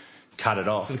to cut it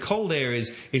off. The cold air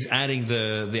is adding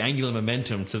the angular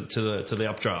momentum to the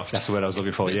updraft. That's the word I was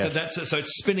looking for. Yes. So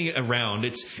it's spinning it around.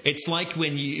 It's like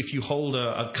when if you hold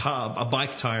a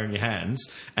bike tire in your hands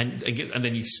and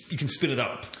then you can spin it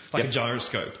up like a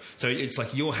gyroscope. So it's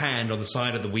like your hand on the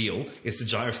side of the wheel. It's the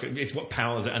gyroscope. It's what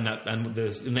powers it,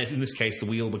 in this case the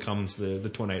wheel becomes the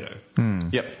tornado.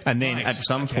 Yep. And then at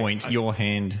some point your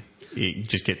hand, it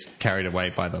just gets carried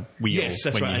away by the wheel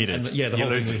when you hit it. The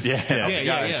whole thing.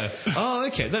 Yeah. Oh,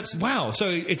 okay. That's wow. So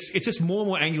it's just more and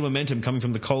more angular momentum coming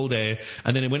from the cold air,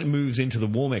 and then when it moves into the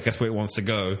warm air, that's where it wants to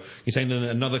go. You're saying then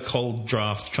another cold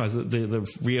draft tries the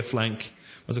rear flank.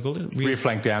 What's it called? Rear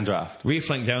flank downdraft. Rear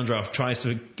flank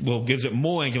downdraft gives it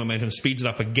more angular momentum, speeds it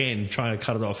up again, trying to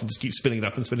cut it off, and just keeps spinning it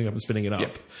up and spinning it up and spinning it up.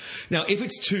 Yep. Now, if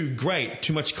it's too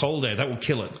much cold air, that will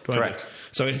kill it. Right? Correct.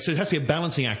 So it has to be a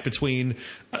balancing act between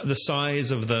the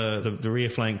size of the rear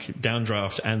flank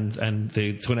downdraft and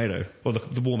the tornado, or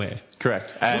the warm air.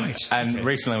 Correct. And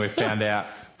recently we've found out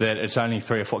that it's only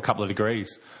 3 or 4 couple of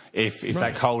degrees. If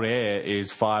that cold air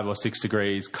is 5 or 6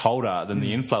 degrees colder than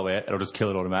the inflow air, it'll just kill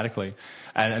it automatically.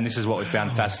 And this is what we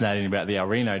found fascinating about the El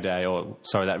Reno day,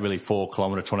 that really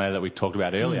 4-kilometre tornado that we talked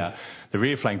about earlier. The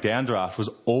rear flank downdraft was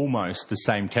almost the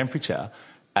same temperature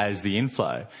as the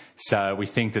inflow. So we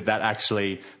think that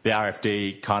actually, the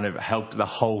RFD kind of helped the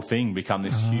whole thing become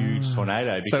this huge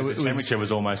tornado because the temperature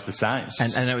was almost the same.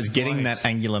 And it was getting that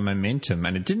angular momentum,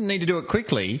 and it didn't need to do it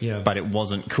quickly, but it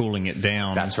wasn't cooling it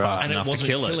down fast enough to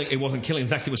kill it. It wasn't killing. In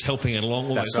fact, it was helping it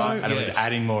along. That's right. And it was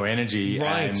adding more energy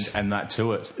and that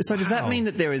to it. So does that mean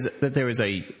that there is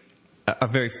a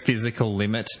very physical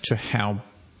limit to how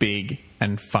big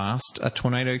and fast a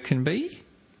tornado can be?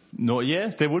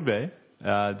 There would be.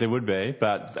 There would be,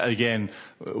 but again,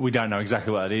 we don't know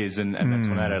exactly what it is. And the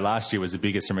tornado last year was the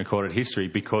biggest in recorded history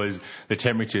because the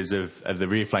temperatures of the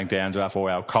rear flank downdraft,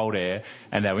 or our cold air,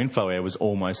 and our inflow air was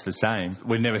almost the same.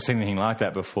 We'd never seen anything like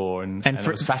that before, and it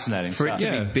was fascinating. For stuff.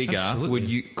 it to be bigger,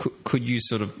 absolutely. could you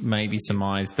sort of maybe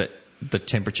surmise that the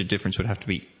temperature difference would have to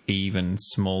be even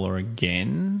smaller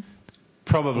again?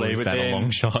 Probably, but that then a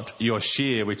long shot? Your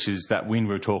shear, which is that wind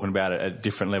we were talking about at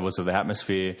different levels of the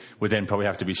atmosphere, would then probably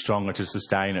have to be stronger to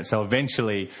sustain it. So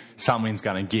eventually, something's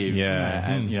going to give.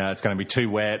 And it's going to be too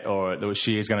wet, or the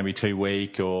shear is going to be too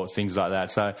weak, or things like that.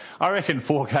 So I reckon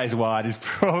 4 k's wide is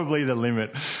probably the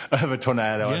limit of a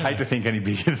tornado. I'd hate to think any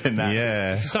bigger than that.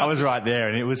 Yeah. I was right there,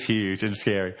 and it was huge and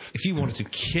scary. If you wanted to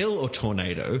kill a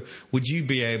tornado, would you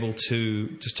be able to,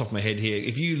 just top of my head here,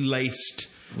 if you laced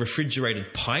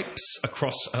refrigerated pipes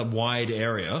across a wide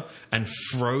area and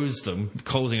froze them,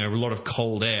 causing a lot of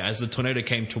cold air, as the tornado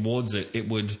came towards it, it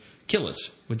would kill it?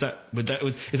 Is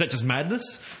that just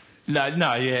madness? No,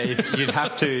 yeah. You'd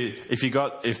have to if you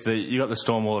got the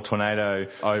storm or tornado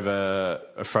over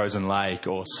a frozen lake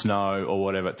or snow or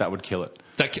whatever, that would kill it.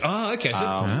 Okay.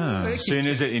 So, as soon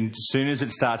as it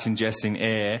starts ingesting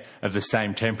air of the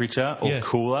same temperature or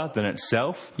cooler than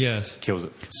itself, kills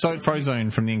it. So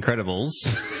Frozone from The Incredibles,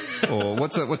 or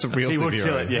what's a real he superhero? would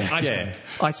kill it. Yeah,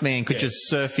 Iceman could just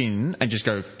surf in and just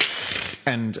go,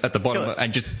 and at the bottom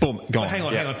and just boom, gone. Hang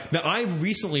on. Now, I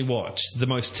recently watched the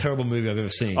most terrible movie I've ever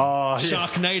seen.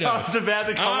 Sharknado. I was about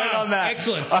to comment on that.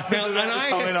 Excellent. I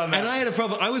had a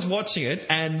problem. I was watching it,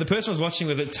 and the person I was watching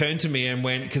with it turned to me and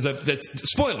went, because that's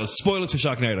spoilers for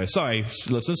Sharknado. Sorry,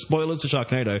 listeners, spoilers for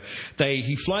Sharknado.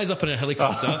 He flies up in a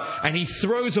helicopter and he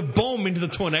throws a bomb into the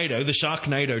tornado, the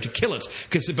Sharknado, to kill it,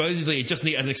 because supposedly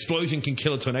an explosion can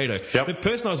kill a tornado. Yep. The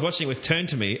person I was watching with turned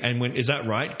to me and went, "Is that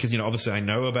right?" Because obviously I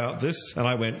know about this. And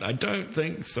I went, "I don't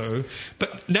think so."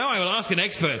 But now I will ask an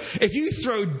expert. If you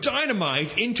throw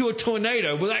dynamite into a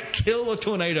tornado, will that kill a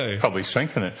tornado? Probably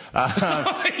strengthen it.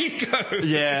 There you go.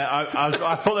 Yeah,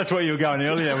 I thought that's where you were going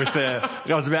earlier with I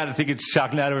was about to think it's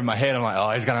Sharknado in my head. I'm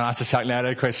like, he's going to ask a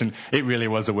Sharknado question. It really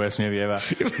was the worst movie ever.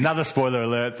 Another spoiler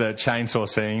alert, the chainsaw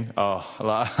scene.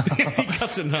 He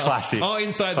cuts it in half. Classic.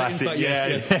 Inside.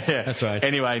 Yes. That's right.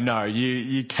 Anyway, no,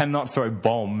 you cannot throw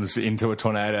bombs into a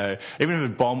tornado. Even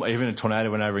a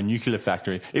tornado went over a nuclear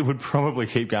factory, it would probably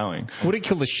keep going. Would it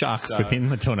kill the sharks within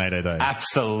the tornado, though?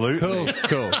 Absolutely.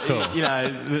 Cool.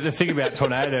 The thing about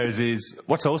tornadoes is,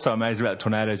 what's also amazing about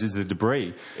tornadoes is the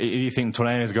debris. You think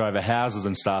tornadoes go over houses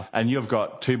and stuff, and you've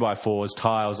got 2x4s,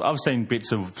 tiles. I've seen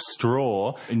bits of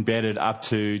straw embedded up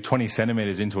to 20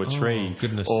 centimetres into a tree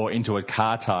or into a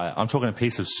car tyre. I'm talking a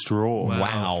piece of straw.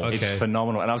 Wow. It's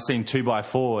phenomenal. And I've seen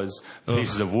 2x4s,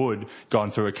 pieces of wood, gone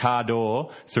through a car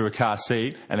door, through a car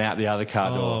seat, and out the other car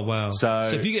door. Oh, wow.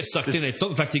 So if you get sucked in, it's not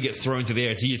the fact you get thrown to the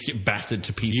air, it's you just get battered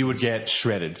to pieces. You would get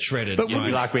shredded. But You'd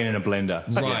be like being in a blender.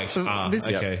 Right.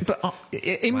 Okay. But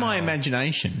in my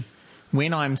imagination,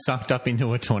 when I'm sucked up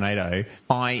into a tornado,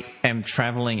 I am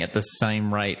travelling at the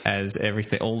same rate as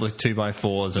everything, all the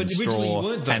 2x4s and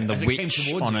straw and the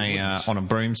witch on a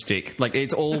broomstick. Like,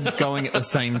 it's all going at the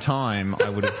same time, I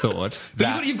would have thought.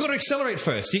 But you've got to accelerate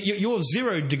first. You're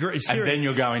 0 degrees. And then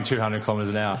you're going 200 kilometres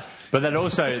an hour. But that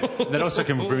also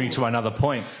can bring me to another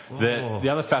point. The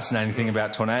other fascinating thing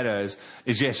about tornadoes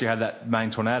is, yes, you have that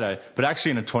main tornado, but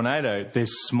actually in a tornado,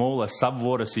 there's smaller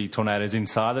subvortice tornadoes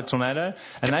inside the tornado,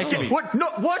 and they can be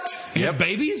what? Yep.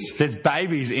 Babies? There's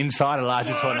babies inside a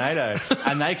larger tornado,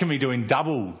 and they can be doing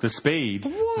double the speed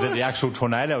that the actual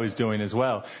tornado is doing as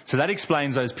well. So that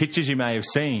explains those pictures you may have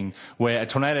seen where a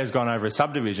tornado's gone over a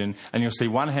subdivision, and you'll see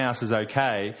one house is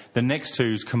okay, the next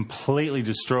two's completely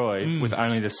destroyed with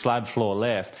only the slab mud floor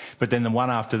left, but then the one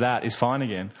after that is fine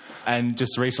again. And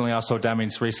just recently, I saw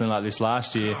damage like this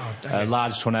last year. A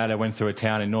large tornado went through a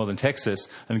town in northern Texas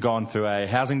and gone through a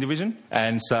housing division.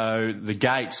 And so the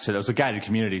gates to, it was a gated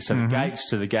community, so the gates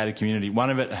to the gated community, one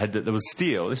of it there was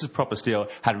steel, this is proper steel,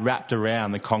 had wrapped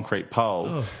around the concrete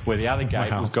pole where the other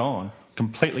gate was gone.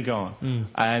 Completely gone.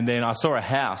 And then I saw a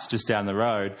house just down the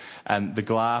road and the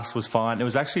glass was fine. There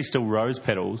was actually still rose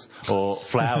petals or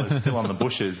flowers still on the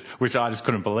bushes, which I just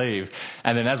couldn't believe.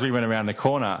 And then as we went around the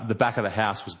corner, the back of the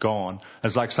house was gone. It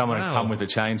was like someone had come with a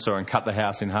chainsaw and cut the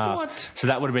house in half. What? So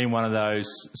that would have been one of those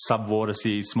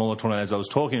sub-vortices, smaller tornadoes I was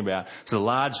talking about. So the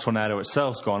large tornado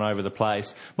itself's gone over the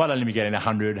place. Might only be getting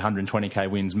 100, 120k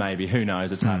winds maybe. Who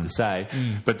knows? It's hard to say.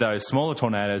 But those smaller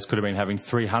tornadoes could have been having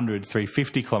 300,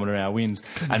 350 kilometre an hour winds.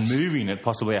 And moving at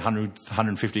possibly 100,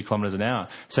 150 kilometres an hour.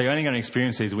 So you're only going to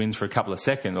experience these winds for a couple of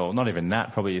seconds, or not even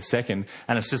that, probably a second,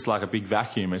 and it's just like a big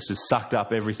vacuum. It's just sucked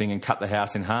up everything and cut the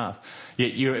house in half.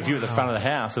 Yet if you were at the front of the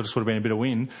house, it just would have been a bit of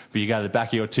wind, but you go to the back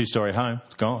of your two-storey home,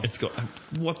 it's gone. It's got...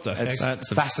 What the heck?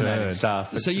 That's fascinating absurd.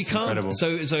 stuff. So you can't. Incredible.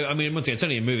 So I mean, once again, it's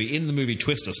only a movie. In the movie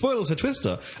Twister, spoilers for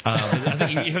Twister. I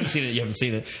think you haven't seen it. You haven't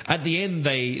seen it. At the end,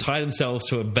 they tie themselves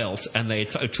to a belt and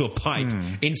to a pipe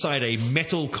inside a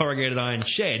metal corrugated iron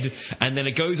shed, and then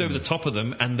it goes over the top of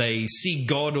them, and they see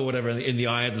God or whatever in the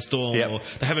eye of the storm, or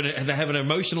they have an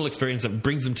emotional experience that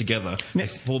brings them together. They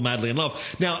fall madly in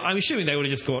love. Now, I'm assuming they would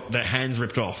have just got their hands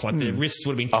ripped off, like their wrists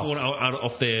would have been torn out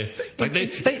off their. Like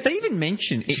they even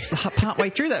mention it partway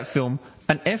through that film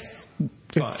an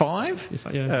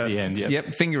F5? The end,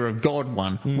 Yep, finger of God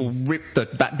one will rip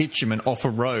that bitumen off a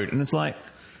road. And it's like,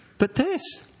 but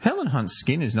Helen Hunt's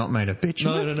skin is not made of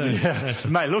bitumen. No. Yeah.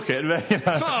 May look it, but, you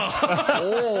know.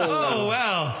 Oh,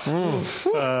 wow.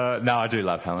 No, I do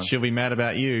love Helen. She'll be mad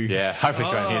about you. Yeah, hopefully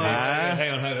she won't hear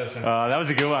this. Hang on. That was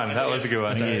a good one. That was a good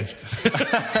one.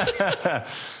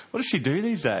 What does she do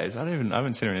these days? I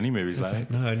haven't seen her in any movies lately.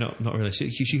 No, not really.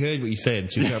 She heard what you said.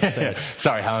 She was upset.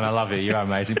 Sorry, Helen, I love you. You're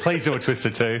amazing. Please do a Twister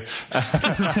too.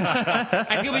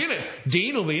 And he'll be in it.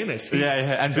 Dean will be in it.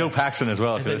 Yeah, and Bill Paxton as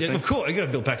well. Of course, you got to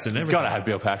have Bill Paxton. You've got to have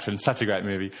Bill Paxton. Such a great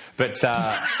movie. But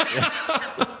well,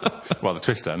 the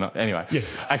Twister. Anyway,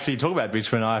 yes. Actually, talk about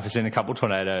bitumen. I've seen a couple of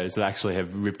tornadoes that actually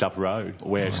have ripped up a road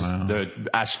where the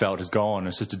asphalt is gone.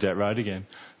 It's just a dirt road again.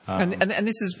 And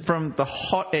this is from the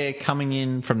hot air coming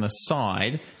in from the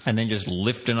side and then just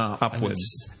lifting upwards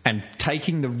and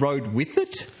taking the road with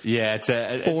it? Yeah, it's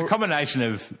a combination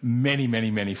of many,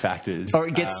 many, many factors. Or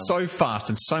it gets so fast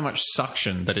and so much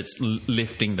suction that it's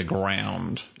lifting the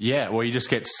ground. Yeah, well, you just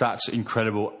get such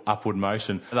incredible upward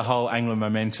motion. The whole angular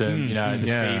momentum, the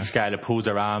speed skater pulls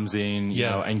her arms in,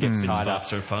 and gets tied up.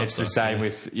 Faster and faster. It's the same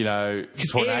with,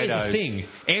 tornadoes. Air is a thing.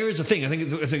 Air is a thing. I think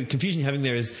the confusion you're having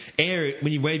there is air,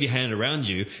 when you wave your hand around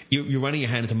you, you're running your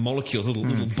hand into molecules, little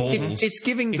balls. It's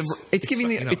giving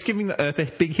the Earth a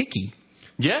big hickey.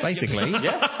 Yeah, basically.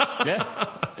 Yeah.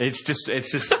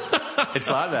 It's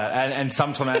like that. And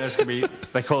some tornadoes can be,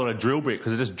 they call it a drill bit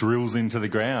because it just drills into the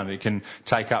ground. It can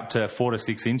take up to 4 to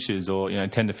 6 inches or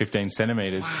 10 to 15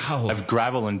 centimetres of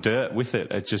gravel and dirt with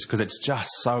it. It's just because it's just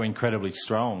so incredibly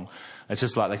strong. It's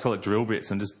just like they call it drill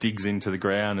bits and just digs into the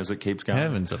ground as it keeps going.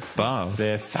 Heavens above.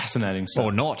 They're fascinating stuff.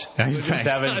 Or not.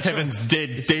 Heaven's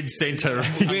dead centre.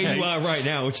 Where you are right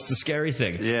now, which is the scary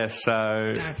thing. Yeah,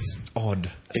 so... That's odd.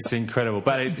 It's incredible.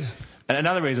 But and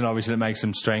another reason, obviously, that makes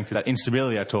them strength is that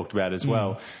instability I talked about as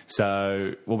well.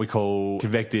 So what we call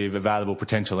convective available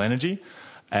potential energy.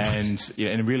 And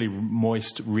in a really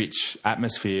moist, rich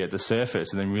atmosphere at the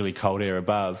surface and then really cold air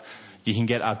above, you can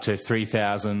get up to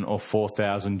 3,000 or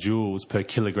 4,000 joules per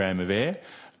kilogram of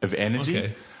energy.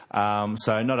 Okay.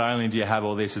 So not only do you have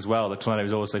all this as well, the tornado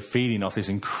is also feeding off this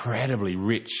incredibly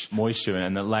rich moisture,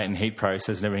 and the latent heat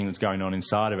process and everything that's going on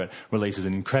inside of it releases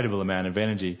an incredible amount of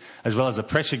energy, as well as the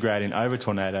pressure gradient over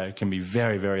tornado can be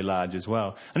very, very large as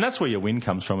well. And that's where your wind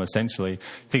comes from, essentially.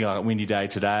 Think like a windy day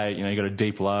today, you've got a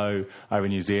deep low over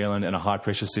New Zealand and a high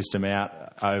pressure system out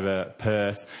over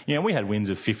Perth. We had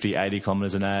winds of 50, 80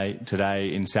 kilometres an hour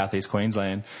today in southeast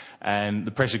Queensland. And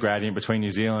the pressure gradient between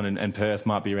New Zealand and Perth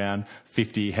might be around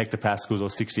 50 hectopascals or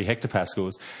 60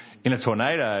 hectopascals. In a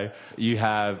tornado, you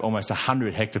have almost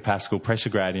 100 hectopascal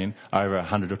pressure gradient over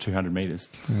 100 or 200 metres.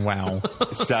 Wow.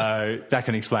 So that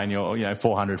can explain your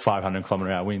 400, 500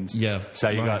 kilometre hour winds. Yeah. So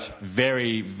you've got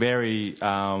very, very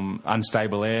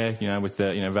unstable air, with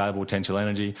the variable potential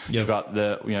energy. Yep. You've got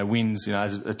the winds,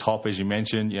 as the top, as you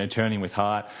mentioned, turning with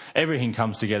height. Everything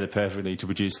comes together perfectly to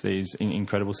produce these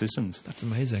incredible systems. That's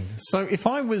amazing. So if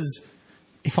I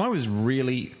was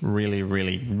really, really,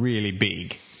 really, really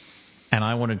big and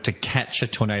I wanted to catch a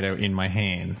tornado in my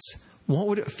hands, what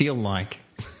would it feel like?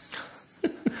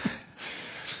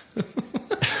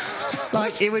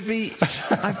 Like, it would be...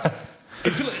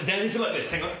 Dan, you feel like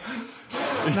this. Hang on.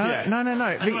 No.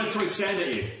 I'm going to throw sand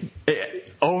at you.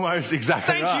 Almost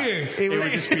exactly Thank right. you. It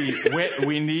would just be wet,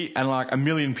 windy, and like a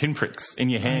million pinpricks in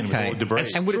your hand with all debris. A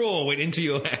straw went into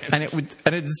your hand.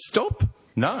 And it'd stop?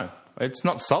 No, it's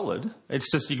not solid.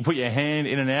 It's just you can put your hand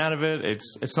in and out of it.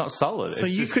 It's not solid. So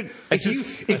it's you just, could... If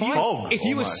you were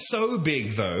almost. so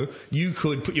big, though, you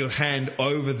could put your hand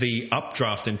over the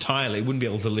updraft entirely. It wouldn't be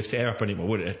able to lift air up anymore,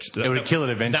 would it? It would kill it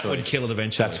eventually. That would kill it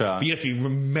eventually. That's right. But you'd have to be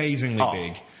amazingly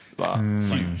big.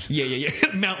 Huge. Yeah.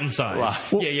 Mountain size.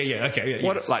 Yeah. Okay. Yeah.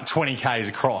 What, like 20 k's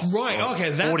across? Right.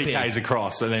 Okay. That 40 big. k's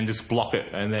across, and then just block it,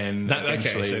 and then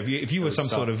Okay. So if you were some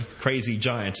sort of crazy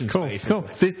giant in space, Cool.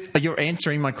 You're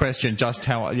answering my question just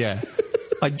how... Yeah.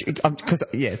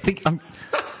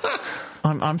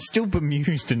 I'm still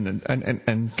bemused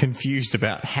and confused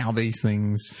about how these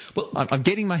things... Well, I'm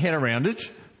getting my head around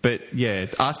it, but yeah,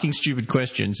 asking stupid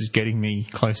questions is getting me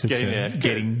closer Getting there.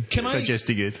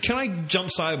 digesting it. Can I jump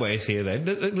sideways here then?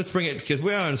 Let's bring it, because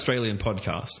we are an Australian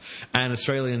podcast, and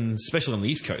Australians, especially on the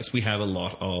East Coast, we have a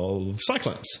lot of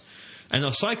cyclones. And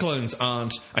those cyclones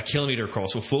aren't a kilometre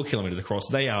across or 4 kilometres across.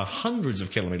 They are hundreds of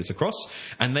kilometres across,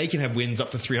 and they can have winds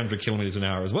up to 300 kilometres an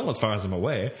hour as well, as far as I'm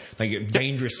aware. They get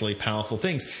dangerously powerful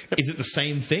things. Is it the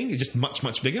same thing? It's just much,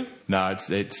 much bigger? No,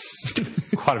 it's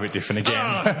quite a bit different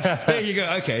again. There you go.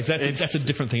 Okay, so that's a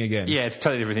different thing again. Yeah, it's a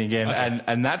totally different thing again. Okay.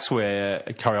 And that's where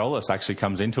Coriolis actually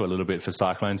comes into a little bit for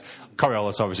cyclones.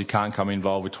 Coriolis obviously can't come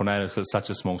involved with tornadoes because it's such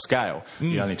a small scale.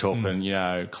 You're only talking,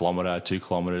 kilometre, 2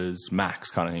 kilometres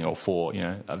max kind of thing, or 4,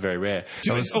 very rare.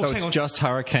 So it's just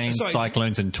hurricanes,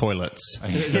 cyclones, and toilets. The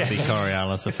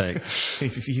Coriolis effect.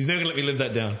 He's never going to let me live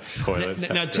that down. Toilets.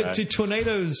 Now, do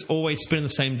tornadoes always spin in the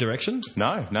same direction?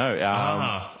 No.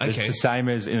 Okay. It's the same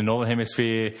as in the Northern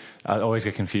Hemisphere. I always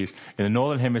get confused. In the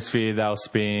Northern Hemisphere, they'll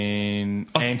spin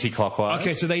anti-clockwise.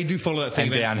 Okay, so they do follow that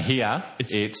thing. And down here,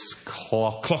 it's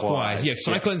clockwise. Yeah,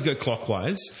 cyclones go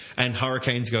clockwise, and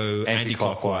hurricanes go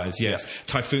anti-clockwise. Yes,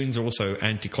 typhoons are also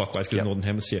anti-clockwise because of the Northern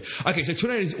Hemisphere. Okay, so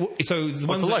tornadoes. So the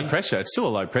ones it's a low pressure. It's still a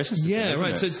low pressure system. Yeah,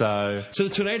 right. It? So the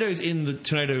tornadoes in the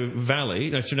Tornado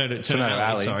Valley, Tornado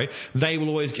Alley. Sorry, they will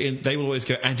always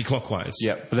go anti-clockwise.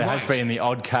 Yep, but there has been the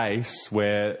odd case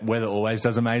where weather always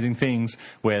does amazing things,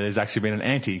 where there's actually been an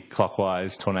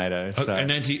anti-clockwise tornado. So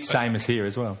same as here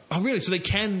as well. Oh, really? So they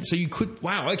can. So you could.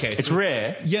 Wow. Okay. It's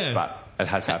rare. Yeah, but it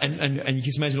has happened. And you can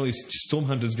just imagine all these storm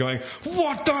hunters going,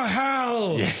 "What the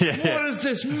hell? What is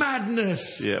this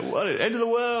madness? Yeah, what end of the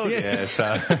world? Yeah,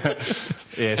 so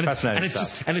it's fascinating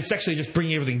stuff. And it's actually just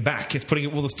bringing everything back. It's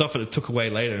putting all the stuff that it took away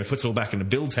later and it puts it all back into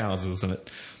builds houses and it.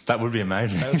 That would be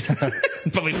amazing.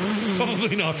 Probably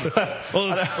not.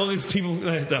 All these people,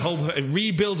 the whole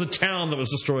rebuilds a town that was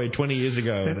destroyed 20 years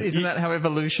ago. Isn't that how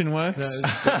evolution works?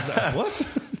 What?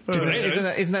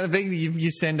 Isn't that the thing?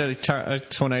 You send a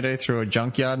tornado through a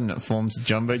junkyard and it forms a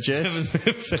jumbo jet?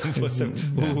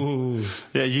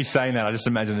 Yeah, you saying that, I just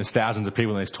imagine there's thousands of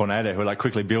people in this tornado who are like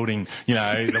quickly building,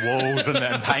 the walls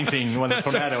and painting when the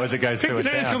tornado as it goes through a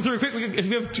town. Come through quick. We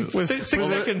have 6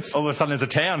 seconds. All of a sudden there's a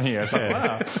town here. It's like,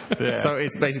 wow. Yeah. So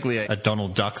it's basically a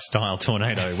Donald Duck style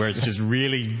tornado where it's just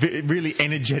really, really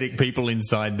energetic people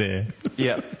inside there.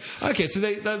 Yeah. Okay, so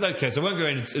so we won't go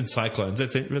into cyclones.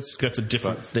 That's a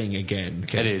different thing again.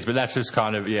 Okay. It is, but that's just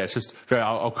kind of it's just very.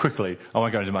 I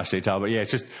won't go into much detail, but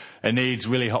it's just it needs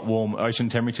really hot, warm ocean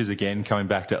temperatures again. Coming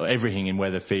back to everything in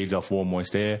weather feeds off warm,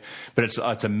 moist air, but it's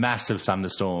a massive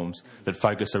thunderstorms that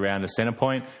focus around a centre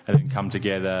point and then come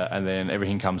together, and then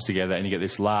everything comes together, and you get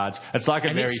this large. It's like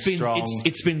strong.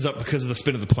 It spins up because of the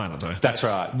spin of the planet, though. That's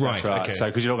right. Okay. So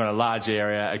because you're talking a large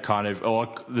area, it kind of, or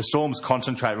the storms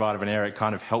concentrate right of an area, it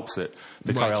kind of helps it.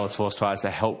 The Coriolis force tries to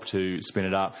help to spin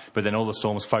it up, but then all the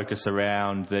storms focus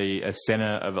around the centre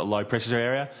of a low pressure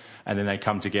area, and then they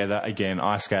come together again.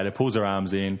 Ice skater pulls her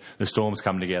arms in, the storms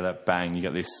come together, bang! You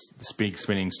get this big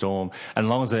spinning storm. And as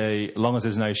long as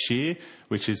there's no shear,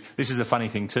 this is the funny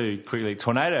thing too. Quickly,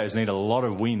 tornadoes need a lot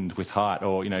of wind with height,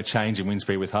 or change in wind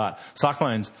speed with height.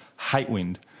 Cyclones hate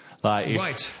wind.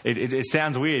 It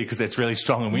sounds weird because it's really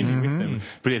strong and windy with them.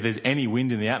 But if there's any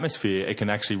wind in the atmosphere, it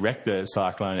can actually wreck the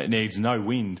cyclone. It needs no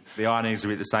wind. The eye needs to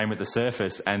be the same at the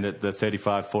surface and at the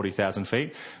 40,000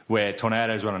 feet, where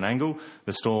tornadoes run an angle.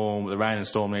 The rain and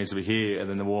storm needs to be here, and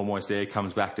then the warm, moist air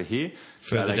comes back to here.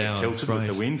 Further so they down, get tilted with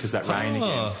the wind because that rain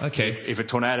again. Okay. If a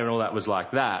tornado and all that was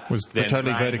like that, then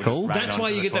totally vertical. That's why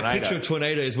you get that picture of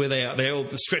tornadoes where they all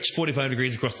stretch 45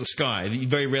 degrees across the sky.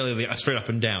 Very rarely they are straight up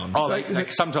and down. They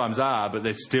sometimes are, but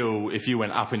they're still. If you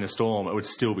went up in the storm, it would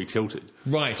still be tilted.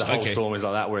 Right. The whole storm is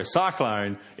like that. Whereas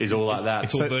cyclone is all like that.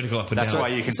 It's all vertical up and down. That's why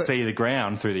you can see the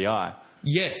ground through the eye.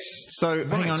 Yes. So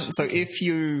hang on. So if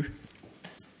you,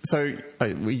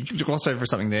 we glossed over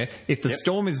something there. If the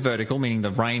storm is vertical, meaning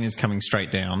the rain is coming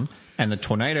straight down, and the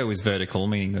tornado is vertical,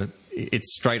 meaning that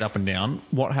it's straight up and down,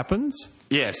 what happens?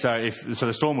 Yeah, so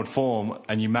the storm would form,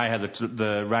 and you may have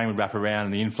the rain would wrap around,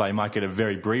 and the inflow might get a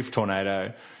very brief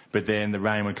tornado. But then the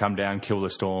rain would come down, kill the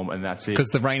storm, and that's it.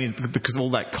 Because all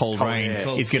that cold rain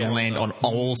is going to land on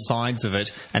all sides of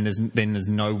it, and there's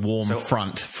no warm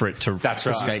front for it to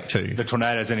escape to. The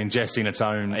tornado's then ingesting its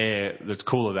own air that's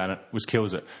cooler than it, which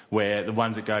kills it. Where the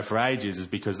ones that go for ages is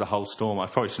because the whole storm, I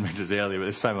probably should have mentioned this earlier, but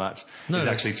there's so much, is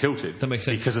actually tilted. That makes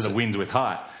sense. Because of the winds with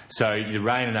height. So the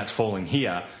rain and that's falling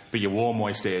here, but your warm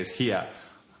moist air is here.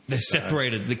 They're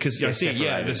separated because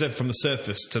they're from the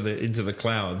surface into the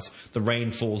clouds. The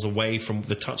rain falls away from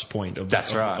the touch point of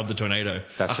the tornado.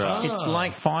 That's right. It's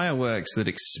like fireworks that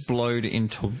explode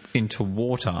into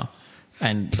water,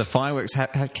 and the fireworks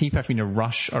keep having to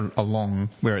rush along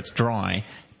where it's dry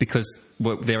because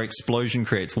their explosion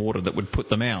creates water that would put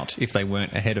them out if they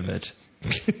weren't ahead of it.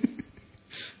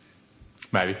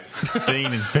 Maybe.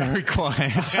 Dean is very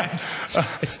quiet.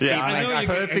 Makes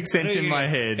perfect sense in my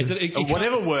head.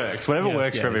 Whatever works for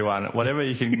everyone, whatever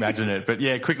you can imagine it. But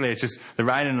yeah, quickly, it's just the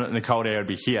rain and the cold air would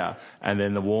be here, and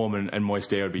then the warm and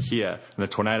moist air would be here, and the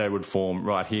tornado would form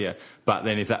right here. But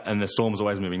then and the storm's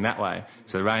always moving that way.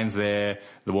 So the rain's there,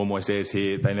 the warm moist air's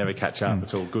here, they never catch up,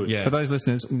 it's all good. Yeah. For those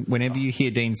listeners, whenever you hear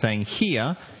Dean saying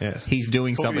here, he's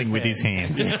doing something with his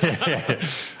hands.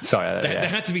 Sorry. They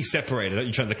had to be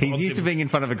separated. He's used to being in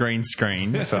front of a green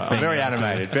screen. Very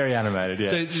animated, yeah.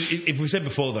 So if we said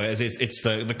before, though, it's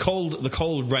the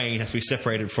cold rain has to be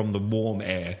separated from the warm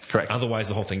air. Correct. Otherwise,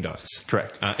 the whole thing dies.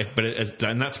 Correct.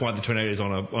 And that's why the tornado is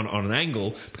on an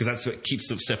angle, because that's what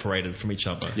keeps it separated from each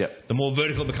other. Yep. The more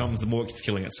vertical it becomes, the more it's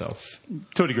killing itself.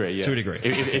 To a degree, yeah. To a degree.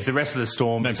 If the rest of the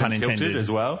storm isn't tilted as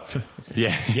well.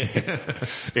 Yeah.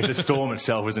 If the storm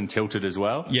itself isn't tilted as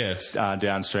well. Yes.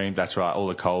 Downstream, that's right. All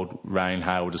the cold rain,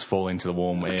 hail will just fall into the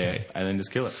warm air and then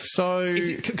just kill it. So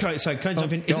can I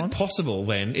jump in? Is it possible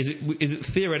then? Is it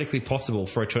theoretically possible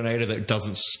for a tornado that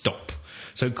doesn't stop?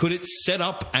 So could it set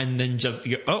up and then just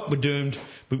go, we're doomed.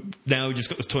 Now we just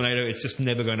got this tornado. It's just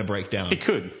never going to break down. It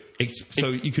could.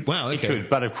 You could. Wow. Okay. It could,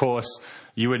 but of course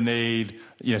you would need.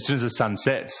 As soon as the sun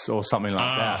sets or something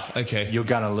like that, okay, you're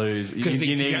going to lose because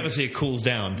the atmosphere cools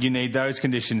down. You need those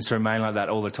conditions to remain like that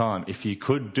all the time. If you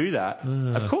could do that,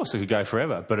 of course it could go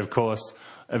forever. But of course,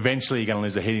 eventually you're going to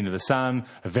lose the heating of the sun.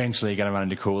 Eventually you're going to run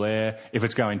into cool air. If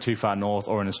it's going too far north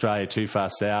or in Australia too far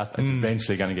south, it's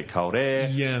eventually going to get cold air.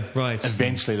 Yeah, right.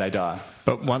 Eventually they die.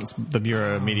 But once the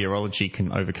Bureau of Meteorology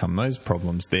can overcome those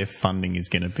problems, their funding is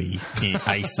going to be in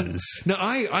aces. No,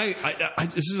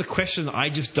 this is a question that I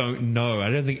just don't know.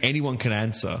 I don't think anyone can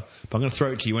answer. But I'm going to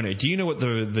throw it to you anyway. Do you know what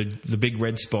the big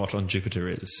red spot on Jupiter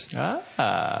is? That's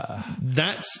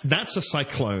a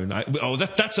cyclone.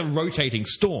 That's a rotating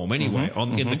storm anyway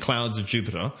in the clouds of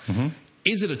Jupiter. Mm-hmm.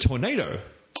 Is it a tornado?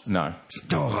 No.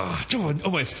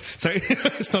 Almost. So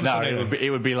it's not a tornado. No, it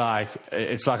would be like,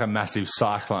 it's like a massive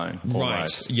cyclone. Right,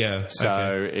 Almost. yeah.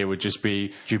 So it would just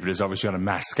be, Jupiter's obviously on a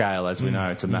mass scale, as we know,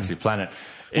 it's a massive planet.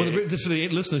 Well, for the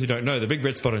listeners who don't know, the big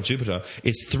red spot on Jupiter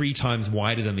is 3 times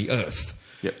wider than the Earth.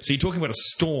 Yep. So you're talking about a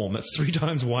storm that's 3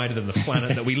 times wider than the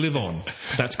planet that we live on.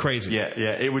 That's crazy. Yeah.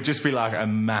 It would just be like a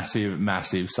massive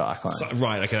cyclone.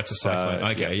 Right, okay, that's a cyclone.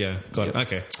 Got it.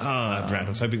 Okay. I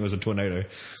was hoping it was a tornado.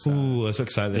 Ooh, I was so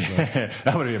excited.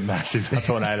 That would be a massive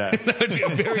tornado. That would be a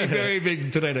very, very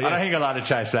big tornado. Yeah. I don't think I'd like to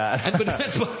chase that. But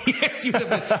that's yes, you would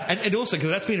have and also, because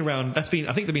that's been around, I think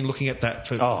they've been looking at that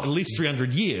for at least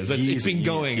 300 years. It's been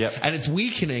going, and it's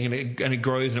weakening, and it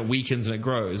grows, and it weakens, and it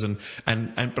grows.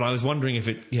 But I was wondering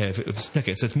if it was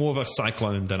okay. So it's more of a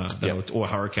cyclone than or a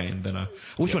hurricane than a.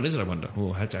 Which one is it? I wonder.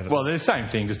 Well, they're the same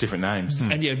thing, just different names.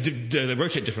 And they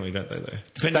rotate differently, don't they? Though,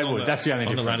 depending they would. That's the only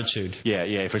difference. On the latitude. Yeah.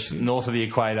 If it's north of the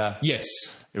equator. Yes.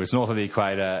 If it's north of the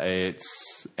equator,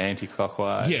 it's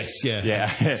anti-clockwise. Yes. Yeah.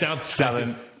 Yeah.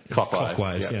 Southern.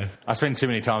 Clockwise, yeah. I spend too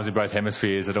many times in both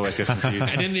hemispheres, it always gets confusing.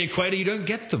 And in the equator, you don't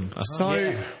get them.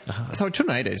 So a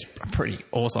tornado is pretty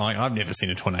awesome. I've never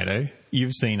seen a tornado.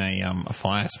 You've seen a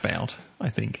fire spout, I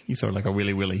think. You saw like a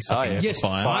willy sucking up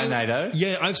fire. Fire-nado.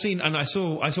 Yeah, I've seen, and I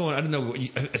saw one, I don't know,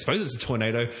 I suppose it's a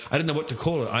tornado. I don't know what to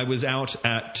call it. I was out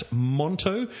at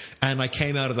Monto, and I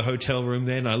came out of the hotel room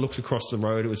then, I looked across the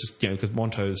road. It was just, because it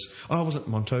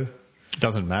wasn't Monto.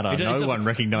 Doesn't matter. No one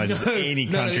recognises any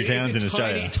country towns in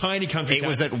Australia. Tiny country town. It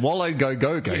was at Wallow Go.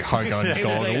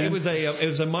 It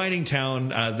was a mining town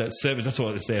that services. That's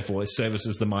what it's there for. It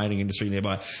services the mining industry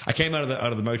nearby. I came out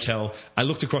of the motel. I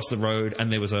looked across the road,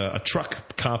 and there was a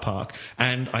truck car park,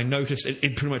 and I noticed it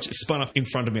pretty much spun up in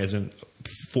front of me, as in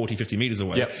 40, 50 meters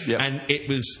away. Yep. And it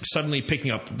was suddenly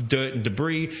picking up dirt and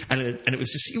debris, and it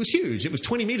was huge. It was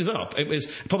 20 meters up. It was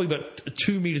probably about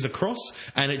 2 meters across,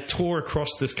 and it tore across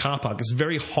this car park, this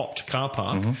very hot car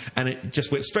park, and it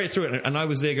just went straight through it. And I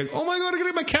was there going, oh my God, I gotta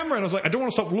get my camera. And I was like, I don't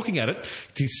want to stop looking at it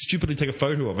to stupidly take a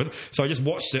photo of it. So I just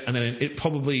watched it, and then it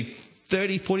probably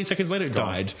 30, 40 seconds later it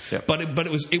died. Yep. But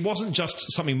it wasn't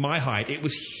just something my height. It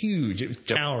was huge. It was a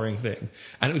towering thing.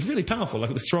 And it was really powerful. Like,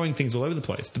 it was throwing things all over the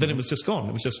place. But then it was just gone.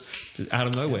 It was just out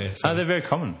of nowhere. So. They're very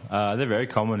common. They're very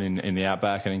common in the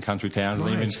outback and in country towns,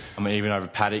 Right. and even over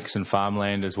paddocks and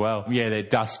farmland as well. Yeah, they're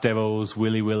dust devils,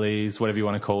 willy willies, whatever you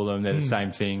want to call them. They're the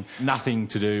same thing. Nothing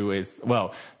to do with,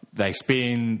 well, they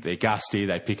spin, they're gusty,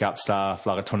 they pick up stuff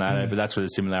like a tornado, but that's where the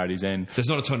similarities end. So it's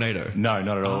not a tornado? No,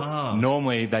 not at all. Ah.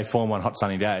 Normally they form on hot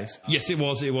sunny days. Yes, it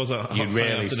was a hot You'd sunny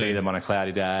rarely afternoon. see them on a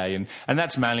cloudy day, and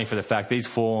that's mainly for the fact these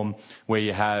form where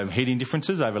you have heating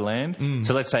differences over land.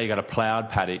 So let's say you got a ploughed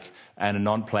paddock and a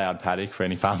non-ploughed paddock for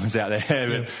any farmers out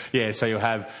there. But so you'll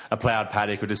have a ploughed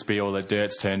paddock will just be all the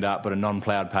dirt's turned up, but a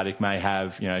non-ploughed paddock may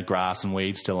have, grass and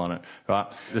weeds still on it,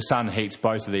 right? The sun heats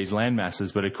both of these land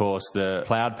masses, but of course the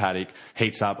ploughed paddock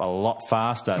heats up a lot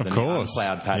faster than the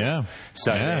unploughed paddock. Yeah.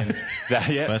 So then,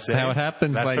 That's how it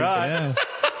happens. That's like, right.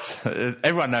 Yeah.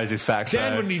 Everyone knows this fact.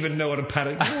 Dan so. wouldn't even know what a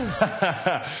paddock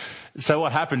was. So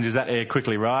what happens is that air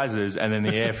quickly rises, and then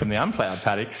the air from the unploughed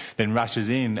paddock then rushes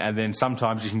in, and then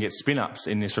sometimes you can get spin-ups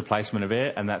in this replacement of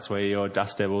air, and that's where your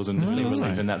dust devils and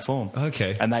willies in that form.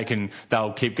 Okay. And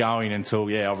they'll keep going until,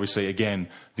 obviously, again,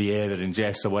 the air that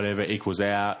ingests or whatever equals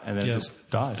out, and then it just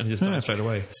dies. And it just dies straight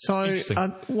away. So, Interesting.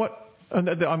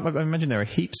 I imagine there are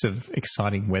heaps of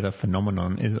exciting weather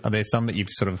phenomenon. Are there some that you've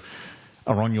sort of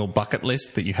are on your bucket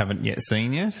list that you haven't yet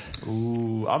seen yet?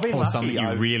 Ooh, I've been Or lucky. some that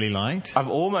you really liked? I've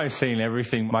almost seen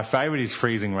everything. My favourite is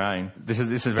freezing rain. This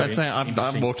is very I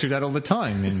interesting. walk through that all the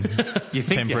time in You think you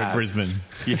temperate have. Brisbane.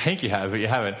 You think you have, but you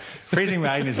haven't. Freezing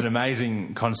rain is an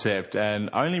amazing concept and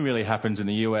only really happens in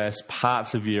the US,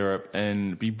 parts of Europe,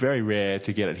 and be very rare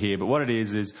to get it here. But what it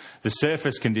is the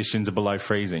surface conditions are below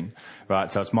freezing,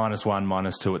 right? So it's -1,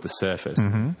 -2 at the surface.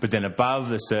 But then above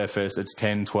the surface, it's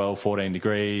 10, 12, 14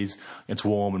 degrees. It's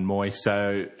warm and moist.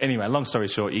 So anyway, long story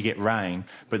short, you get rain,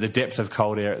 but the depth of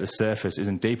cold air at the surface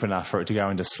isn't deep enough for it to go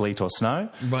into sleet or snow.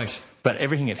 Right. But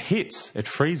everything it hits, it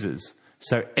freezes.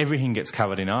 So everything gets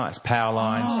covered in ice. Power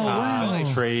lines,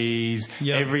 cars, trees,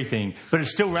 everything. But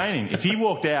it's still raining. If you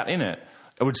walked out in it,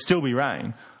 it would still be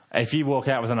rain. If you walk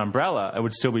out with an umbrella, it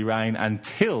would still be rain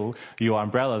until your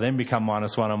umbrella then become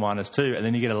 -1 or -2, and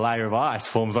then you get a layer of ice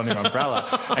forms on your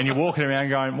umbrella, and you're walking around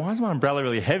going, why is my umbrella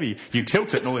really heavy? You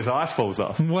tilt it and all this ice falls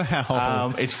off.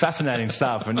 Wow. It's fascinating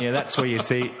stuff, and that's where you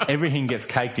see everything gets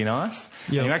caked in ice,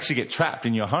 and you actually get trapped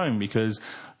in your home because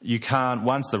you can't,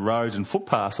 once the roads and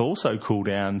footpaths also cool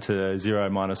down to 0,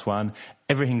 -1,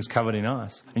 everything's covered in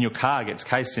ice. And your car gets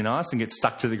cased in ice and gets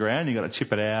stuck to the ground. You've got to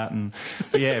chip it out.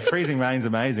 But freezing rain's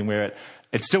amazing where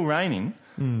it's still raining,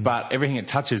 but everything it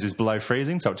touches is below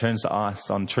freezing, so it turns to ice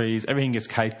on trees. Everything gets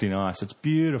caked in ice. It's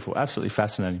beautiful, absolutely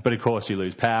fascinating. But of course, you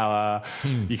lose power.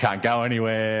 You can't go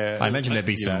anywhere. I imagine there'd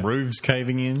be some roofs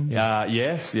caving in.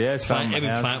 Yes. Some Every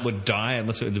houses. plant would die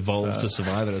unless it evolved to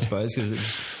survive it, I suppose.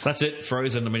 'Cause that's it,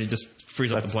 frozen. I mean, it just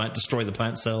freeze up the plant, destroy the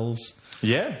plant cells.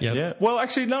 Yeah. Well,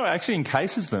 actually, no, it actually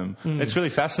encases them. It's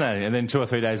really fascinating. And then 2 or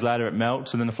 3 days later, it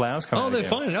melts and then the flowers come out. Oh, they're again.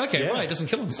 fine. Okay, right. It doesn't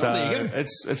kill them. So there you go.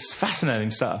 It's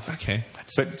fascinating stuff. Okay.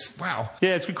 Wow.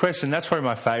 Yeah, it's a good question. That's probably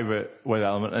my favourite weather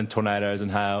element, and tornadoes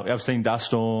and hail. I've seen dust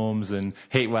storms and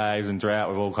heat waves and drought.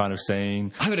 We've all kind of seen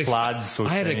floods. I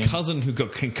had a cousin who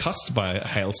got concussed by a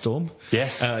hailstorm.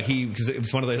 Yes. Because it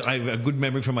was one of those. I have a good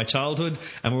memory from my childhood,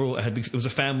 and it was a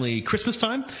family Christmas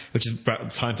time, which is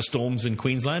about time for storms in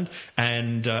Queensland,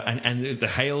 and the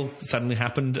hail suddenly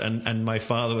happened, and my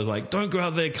father was like, "Don't go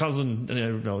out there, cousin,"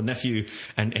 nephew,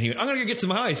 and he went, "I'm going to go get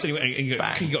some ice," and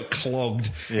he got clogged.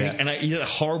 Yeah. And you had a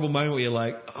horrible moment where you're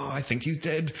like, "Oh, I think he's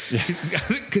dead,"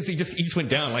 because he just went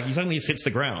down. Like, he suddenly just hits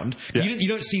the ground. Yeah. You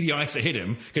don't see the ice that hit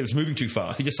him because it's moving too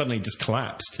fast. He just suddenly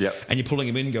collapsed. Yep. And you're pulling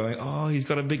him in, going, "Oh, he's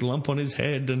got a big lump on his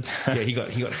head," and he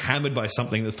got hammered by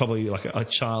something that's probably like a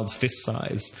child's fist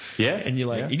size. Yeah. And you're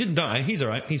like, he didn't die. He's all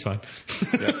right. He's fine.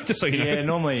 Just so you know.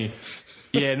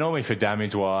 Normally for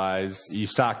damage-wise, you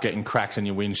start getting cracks in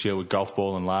your windshield with golf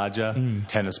ball and larger.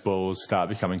 Tennis balls start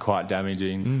becoming quite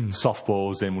damaging.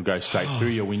 Softballs then will go straight through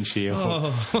your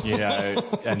windshield.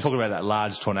 And talking about that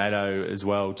large tornado as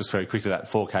well, just very quickly, that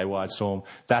 4K wide storm,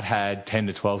 that had 10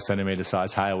 to 12 centimetre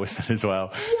size hail with it as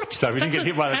well. What? So if you didn't get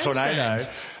hit by the That's tornado,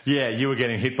 you were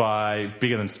getting hit by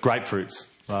bigger than grapefruits.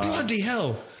 Bloody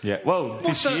hell. Yeah, well,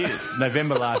 this year,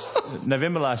 November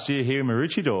last year here in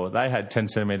Maroochydore, they had 10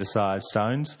 centimetre sized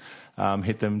stones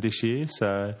hit them this year.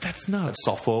 So That's nuts.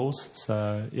 softballs.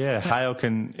 So yeah, hail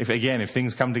can, if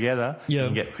things come together, you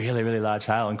can get really, really large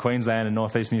hail. And Queensland and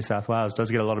northeast New South Wales does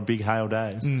get a lot of big hail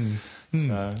days. So,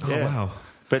 yeah. Oh, wow.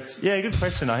 But yeah, good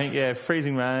question. I think,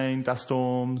 freezing rain, dust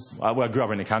storms. I grew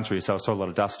up in the country, so I saw a lot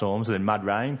of dust storms, and then mud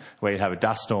rain, where you'd have a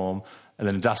dust storm, and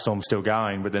then the dust storm's still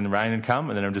going, but then the rain would come,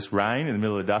 and then it would just rain in the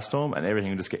middle of the dust storm, and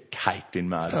everything would just get caked in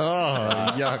mud.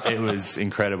 Oh, yuck. It was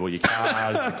incredible. Your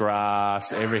cars, the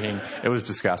grass, everything. It was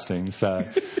disgusting. So,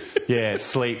 yeah,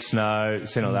 sleet, snow,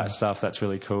 seen all that stuff. That's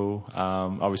really cool.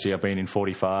 Obviously, I've been in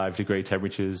 45-degree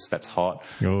temperatures. That's hot.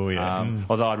 Oh, yeah.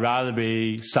 Although I'd rather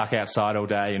be stuck outside all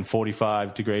day in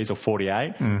 45 degrees or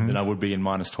 48 than I would be in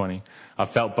minus 20.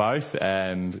 I've felt both,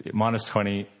 and minus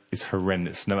 20 is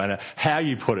horrendous, no matter how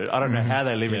you put it. I don't know how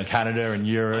they live in Canada and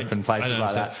Europe and places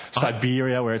like that.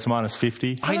 Siberia, where it's minus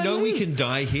 50. I know we can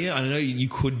die here. I know you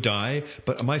could die,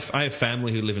 but I have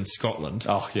family who live in Scotland.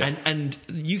 Oh, yeah. And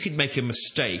you could make a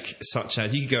mistake, such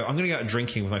as you could go, I'm going to go out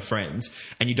drinking with my friends,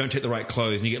 and you don't take the right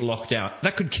clothes and you get locked out.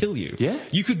 That could kill you. Yeah.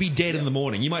 You could be dead in the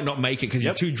morning. You might not make it because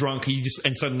you're too drunk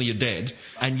and suddenly you're dead.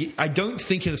 And I don't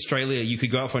think in Australia you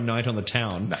could go out for a night on the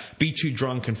town, be too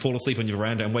drunk and fall asleep on your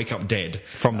veranda and wake up dead.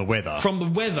 From the weather.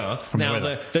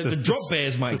 The drop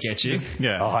bears might get you.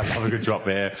 Yeah. Oh, I love a good drop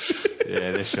bear.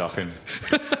 Yeah, they're shocking.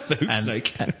 The hoop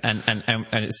snake. And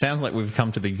it sounds like we've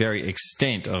come to the very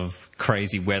extent of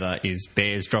crazy weather is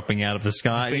bears dropping out of the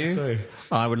sky. I think so.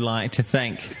 I would like to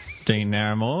thank Dean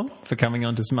Narramore for coming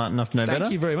on to Smart Enough to Know Better.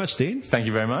 Thank you very much, Dean. Thank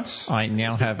you very much. I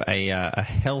now have a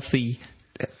healthy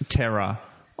terror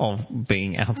of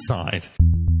being outside.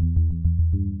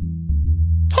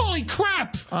 Holy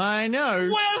crap! I know.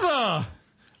 Weather!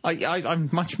 I'm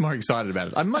much more excited about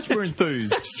it. I'm much more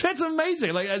enthused. That's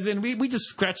amazing. Like, as in, we just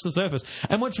scratched the surface.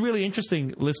 And what's really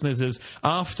interesting, listeners, is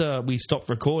after we stopped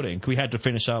recording, we had to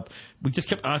finish up, we just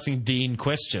kept asking Dean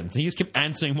questions. And he just kept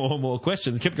answering more and more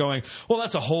questions. He kept going, well,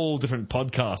 that's a whole different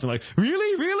podcast. I'm like,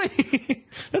 really?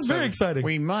 That's very exciting.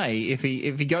 We may, if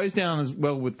he goes down as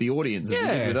well with the audience as he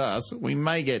did with us, we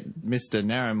may get Mr.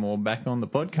 Narramore back on the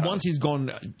podcast. Once he's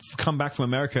come back from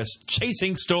America,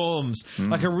 chasing storms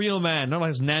like a real man, not like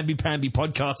his namby-pamby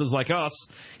podcasters like us.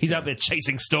 He's out there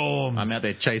chasing storms. I'm out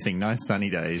there chasing nice sunny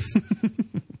days.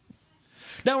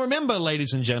 Now remember,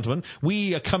 ladies and gentlemen,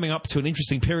 we are coming up to an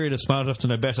interesting period of Smart Enough to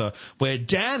Know Better where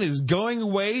Dan is going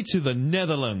away to the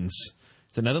Netherlands.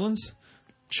 The Netherlands?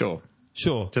 Sure.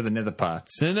 To the nether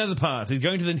parts. The nether parts. He's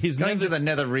going to the the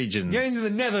nether regions. Going to the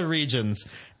nether regions.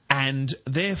 And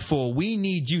therefore, we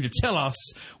need you to tell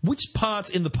us which parts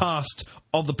in the past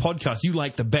of the podcast you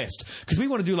like the best. Because we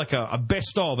want to do like a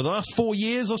best of the last 4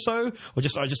 years or so, or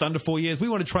just under 4 years. We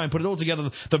want to try and put it all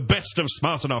together, the best of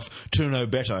Smart Enough to Know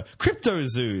Better. Crypto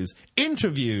zoos,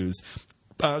 interviews,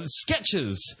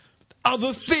 sketches,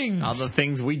 other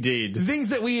things we did. Things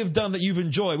that we have done that you've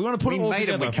enjoyed. We want to put it all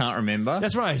together. We can't remember.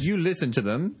 That's right. You listen to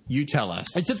them, you tell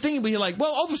us. It's a thing where you're like,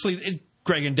 well, obviously,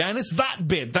 Greg and Dan, it's that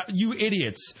bit, that you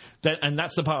idiots. And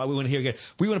that's the part we want to hear again.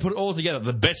 We want to put it all together,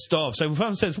 the best of. So if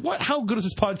someone says, how good is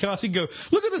this podcast? You can go,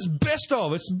 look at this best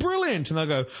of, it's brilliant. And they'll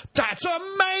go, that's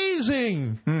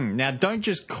amazing. Now, don't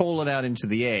just call it out into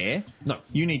the air. No.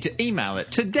 You need to email it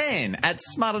to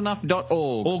Dan@smartenough.org.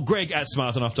 Or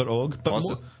Greg@smartenough.org,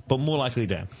 but more likely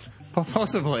Dan.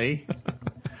 Possibly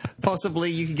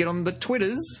you could get on the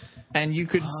Twitters and you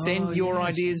could send your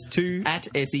ideas to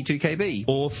 @SE2KB.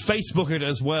 Or Facebook it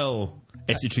as well,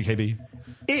 SE2KB.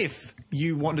 If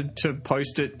you wanted to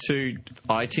post it to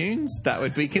iTunes, that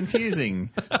would be confusing.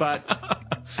 But,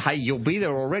 hey, you'll be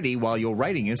there already while you're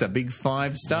rating us a big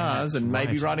 5 stars and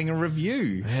maybe writing a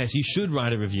review. Yes, you should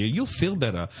write a review. You'll feel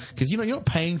better. Because, you're not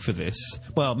paying for this.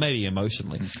 Well, maybe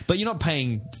emotionally. But you're not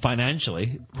paying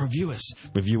financially. Review us.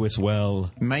 Review us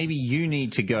well. Maybe you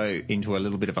need to go into a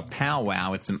little bit of a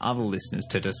powwow with some other listeners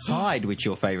to decide which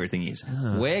your favourite thing is.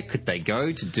 Where could they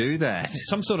go to do that?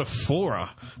 Some sort of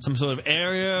fora. Some sort of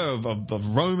area of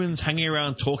Romans hanging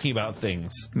around talking about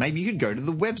things. Maybe you could go to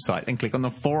the website and click on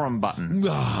the forum button.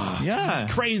 Yeah.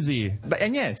 Crazy.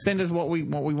 Send us what we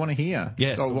want to hear.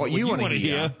 Yes. Or what you want to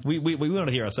hear. We want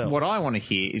to hear ourselves. What I want to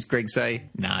hear is Greg say,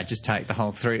 nah, just take the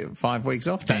whole 5 weeks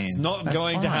off, Dan. That's not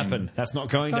going to happen. That's not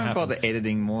going to happen. Don't bother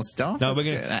editing more stuff. No, we're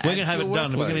going to have it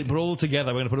done. We're going to put it all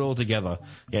together. We're going to put it all together.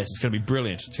 Yes, it's going to be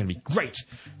brilliant. It's going to be great.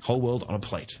 Whole world on a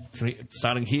plate. It's going to be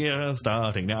starting here,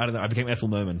 starting. Now, I don't know. I became Ethel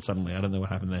Merman suddenly. I don't know what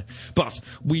happened there. But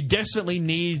we definitely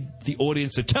need the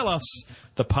audience to tell us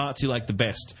the parts you like the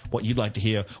best, what you'd like to hear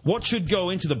here. What should go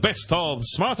into the best of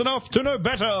Smart Enough to Know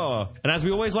Better? And as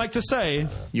we always like to say,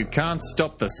 You can't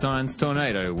stop the science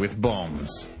tornado with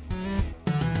bombs.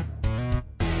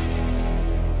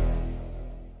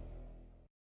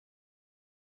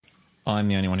 I'm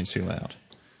the only one who's too loud.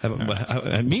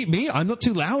 me? I'm not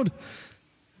too loud.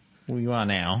 Well, you are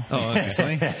now. Oh,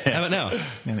 okay. How about now?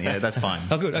 Yeah, that's fine.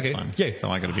 Oh, good. Okay. That's fine. Yeah. So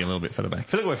I got to be a little bit further back. I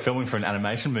feel like we're filming for an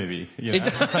animation movie. You know? It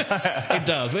does. It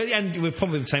does. And we're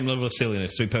probably the same level of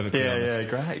silliness, to be perfectly honest.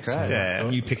 great. Yeah.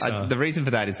 You Pixar. The reason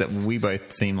for that is that we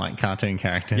both seem like cartoon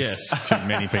characters Yes. to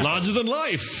many people. Larger than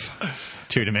life.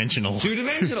 Two-dimensional.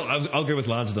 Two-dimensional. I'll go with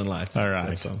larger than life. All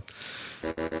right. So.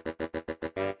 I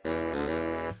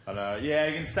know. Yeah,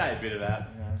 you can say a bit of that.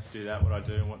 You know, do that, what I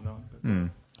do and whatnot.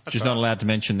 But Just not allowed to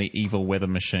mention the evil weather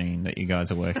machine that you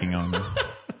guys are working on.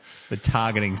 The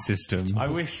targeting system. I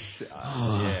wish,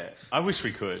 I wish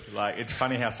we could. Like, it's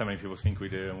funny how so many people think we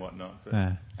do and whatnot. But,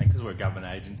 Yeah. and because we're a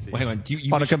government agency. Well, hang on.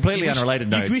 You On a completely unrelated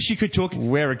note. You wish you could talk.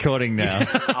 We're recording now.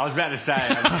 I was about to say,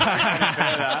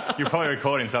 you're probably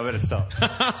recording, so I better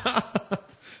stop.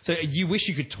 So you wish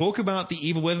you could talk about the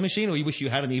evil weather machine, or you wish you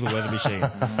had an evil weather machine?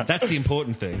 That's the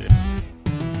important thing.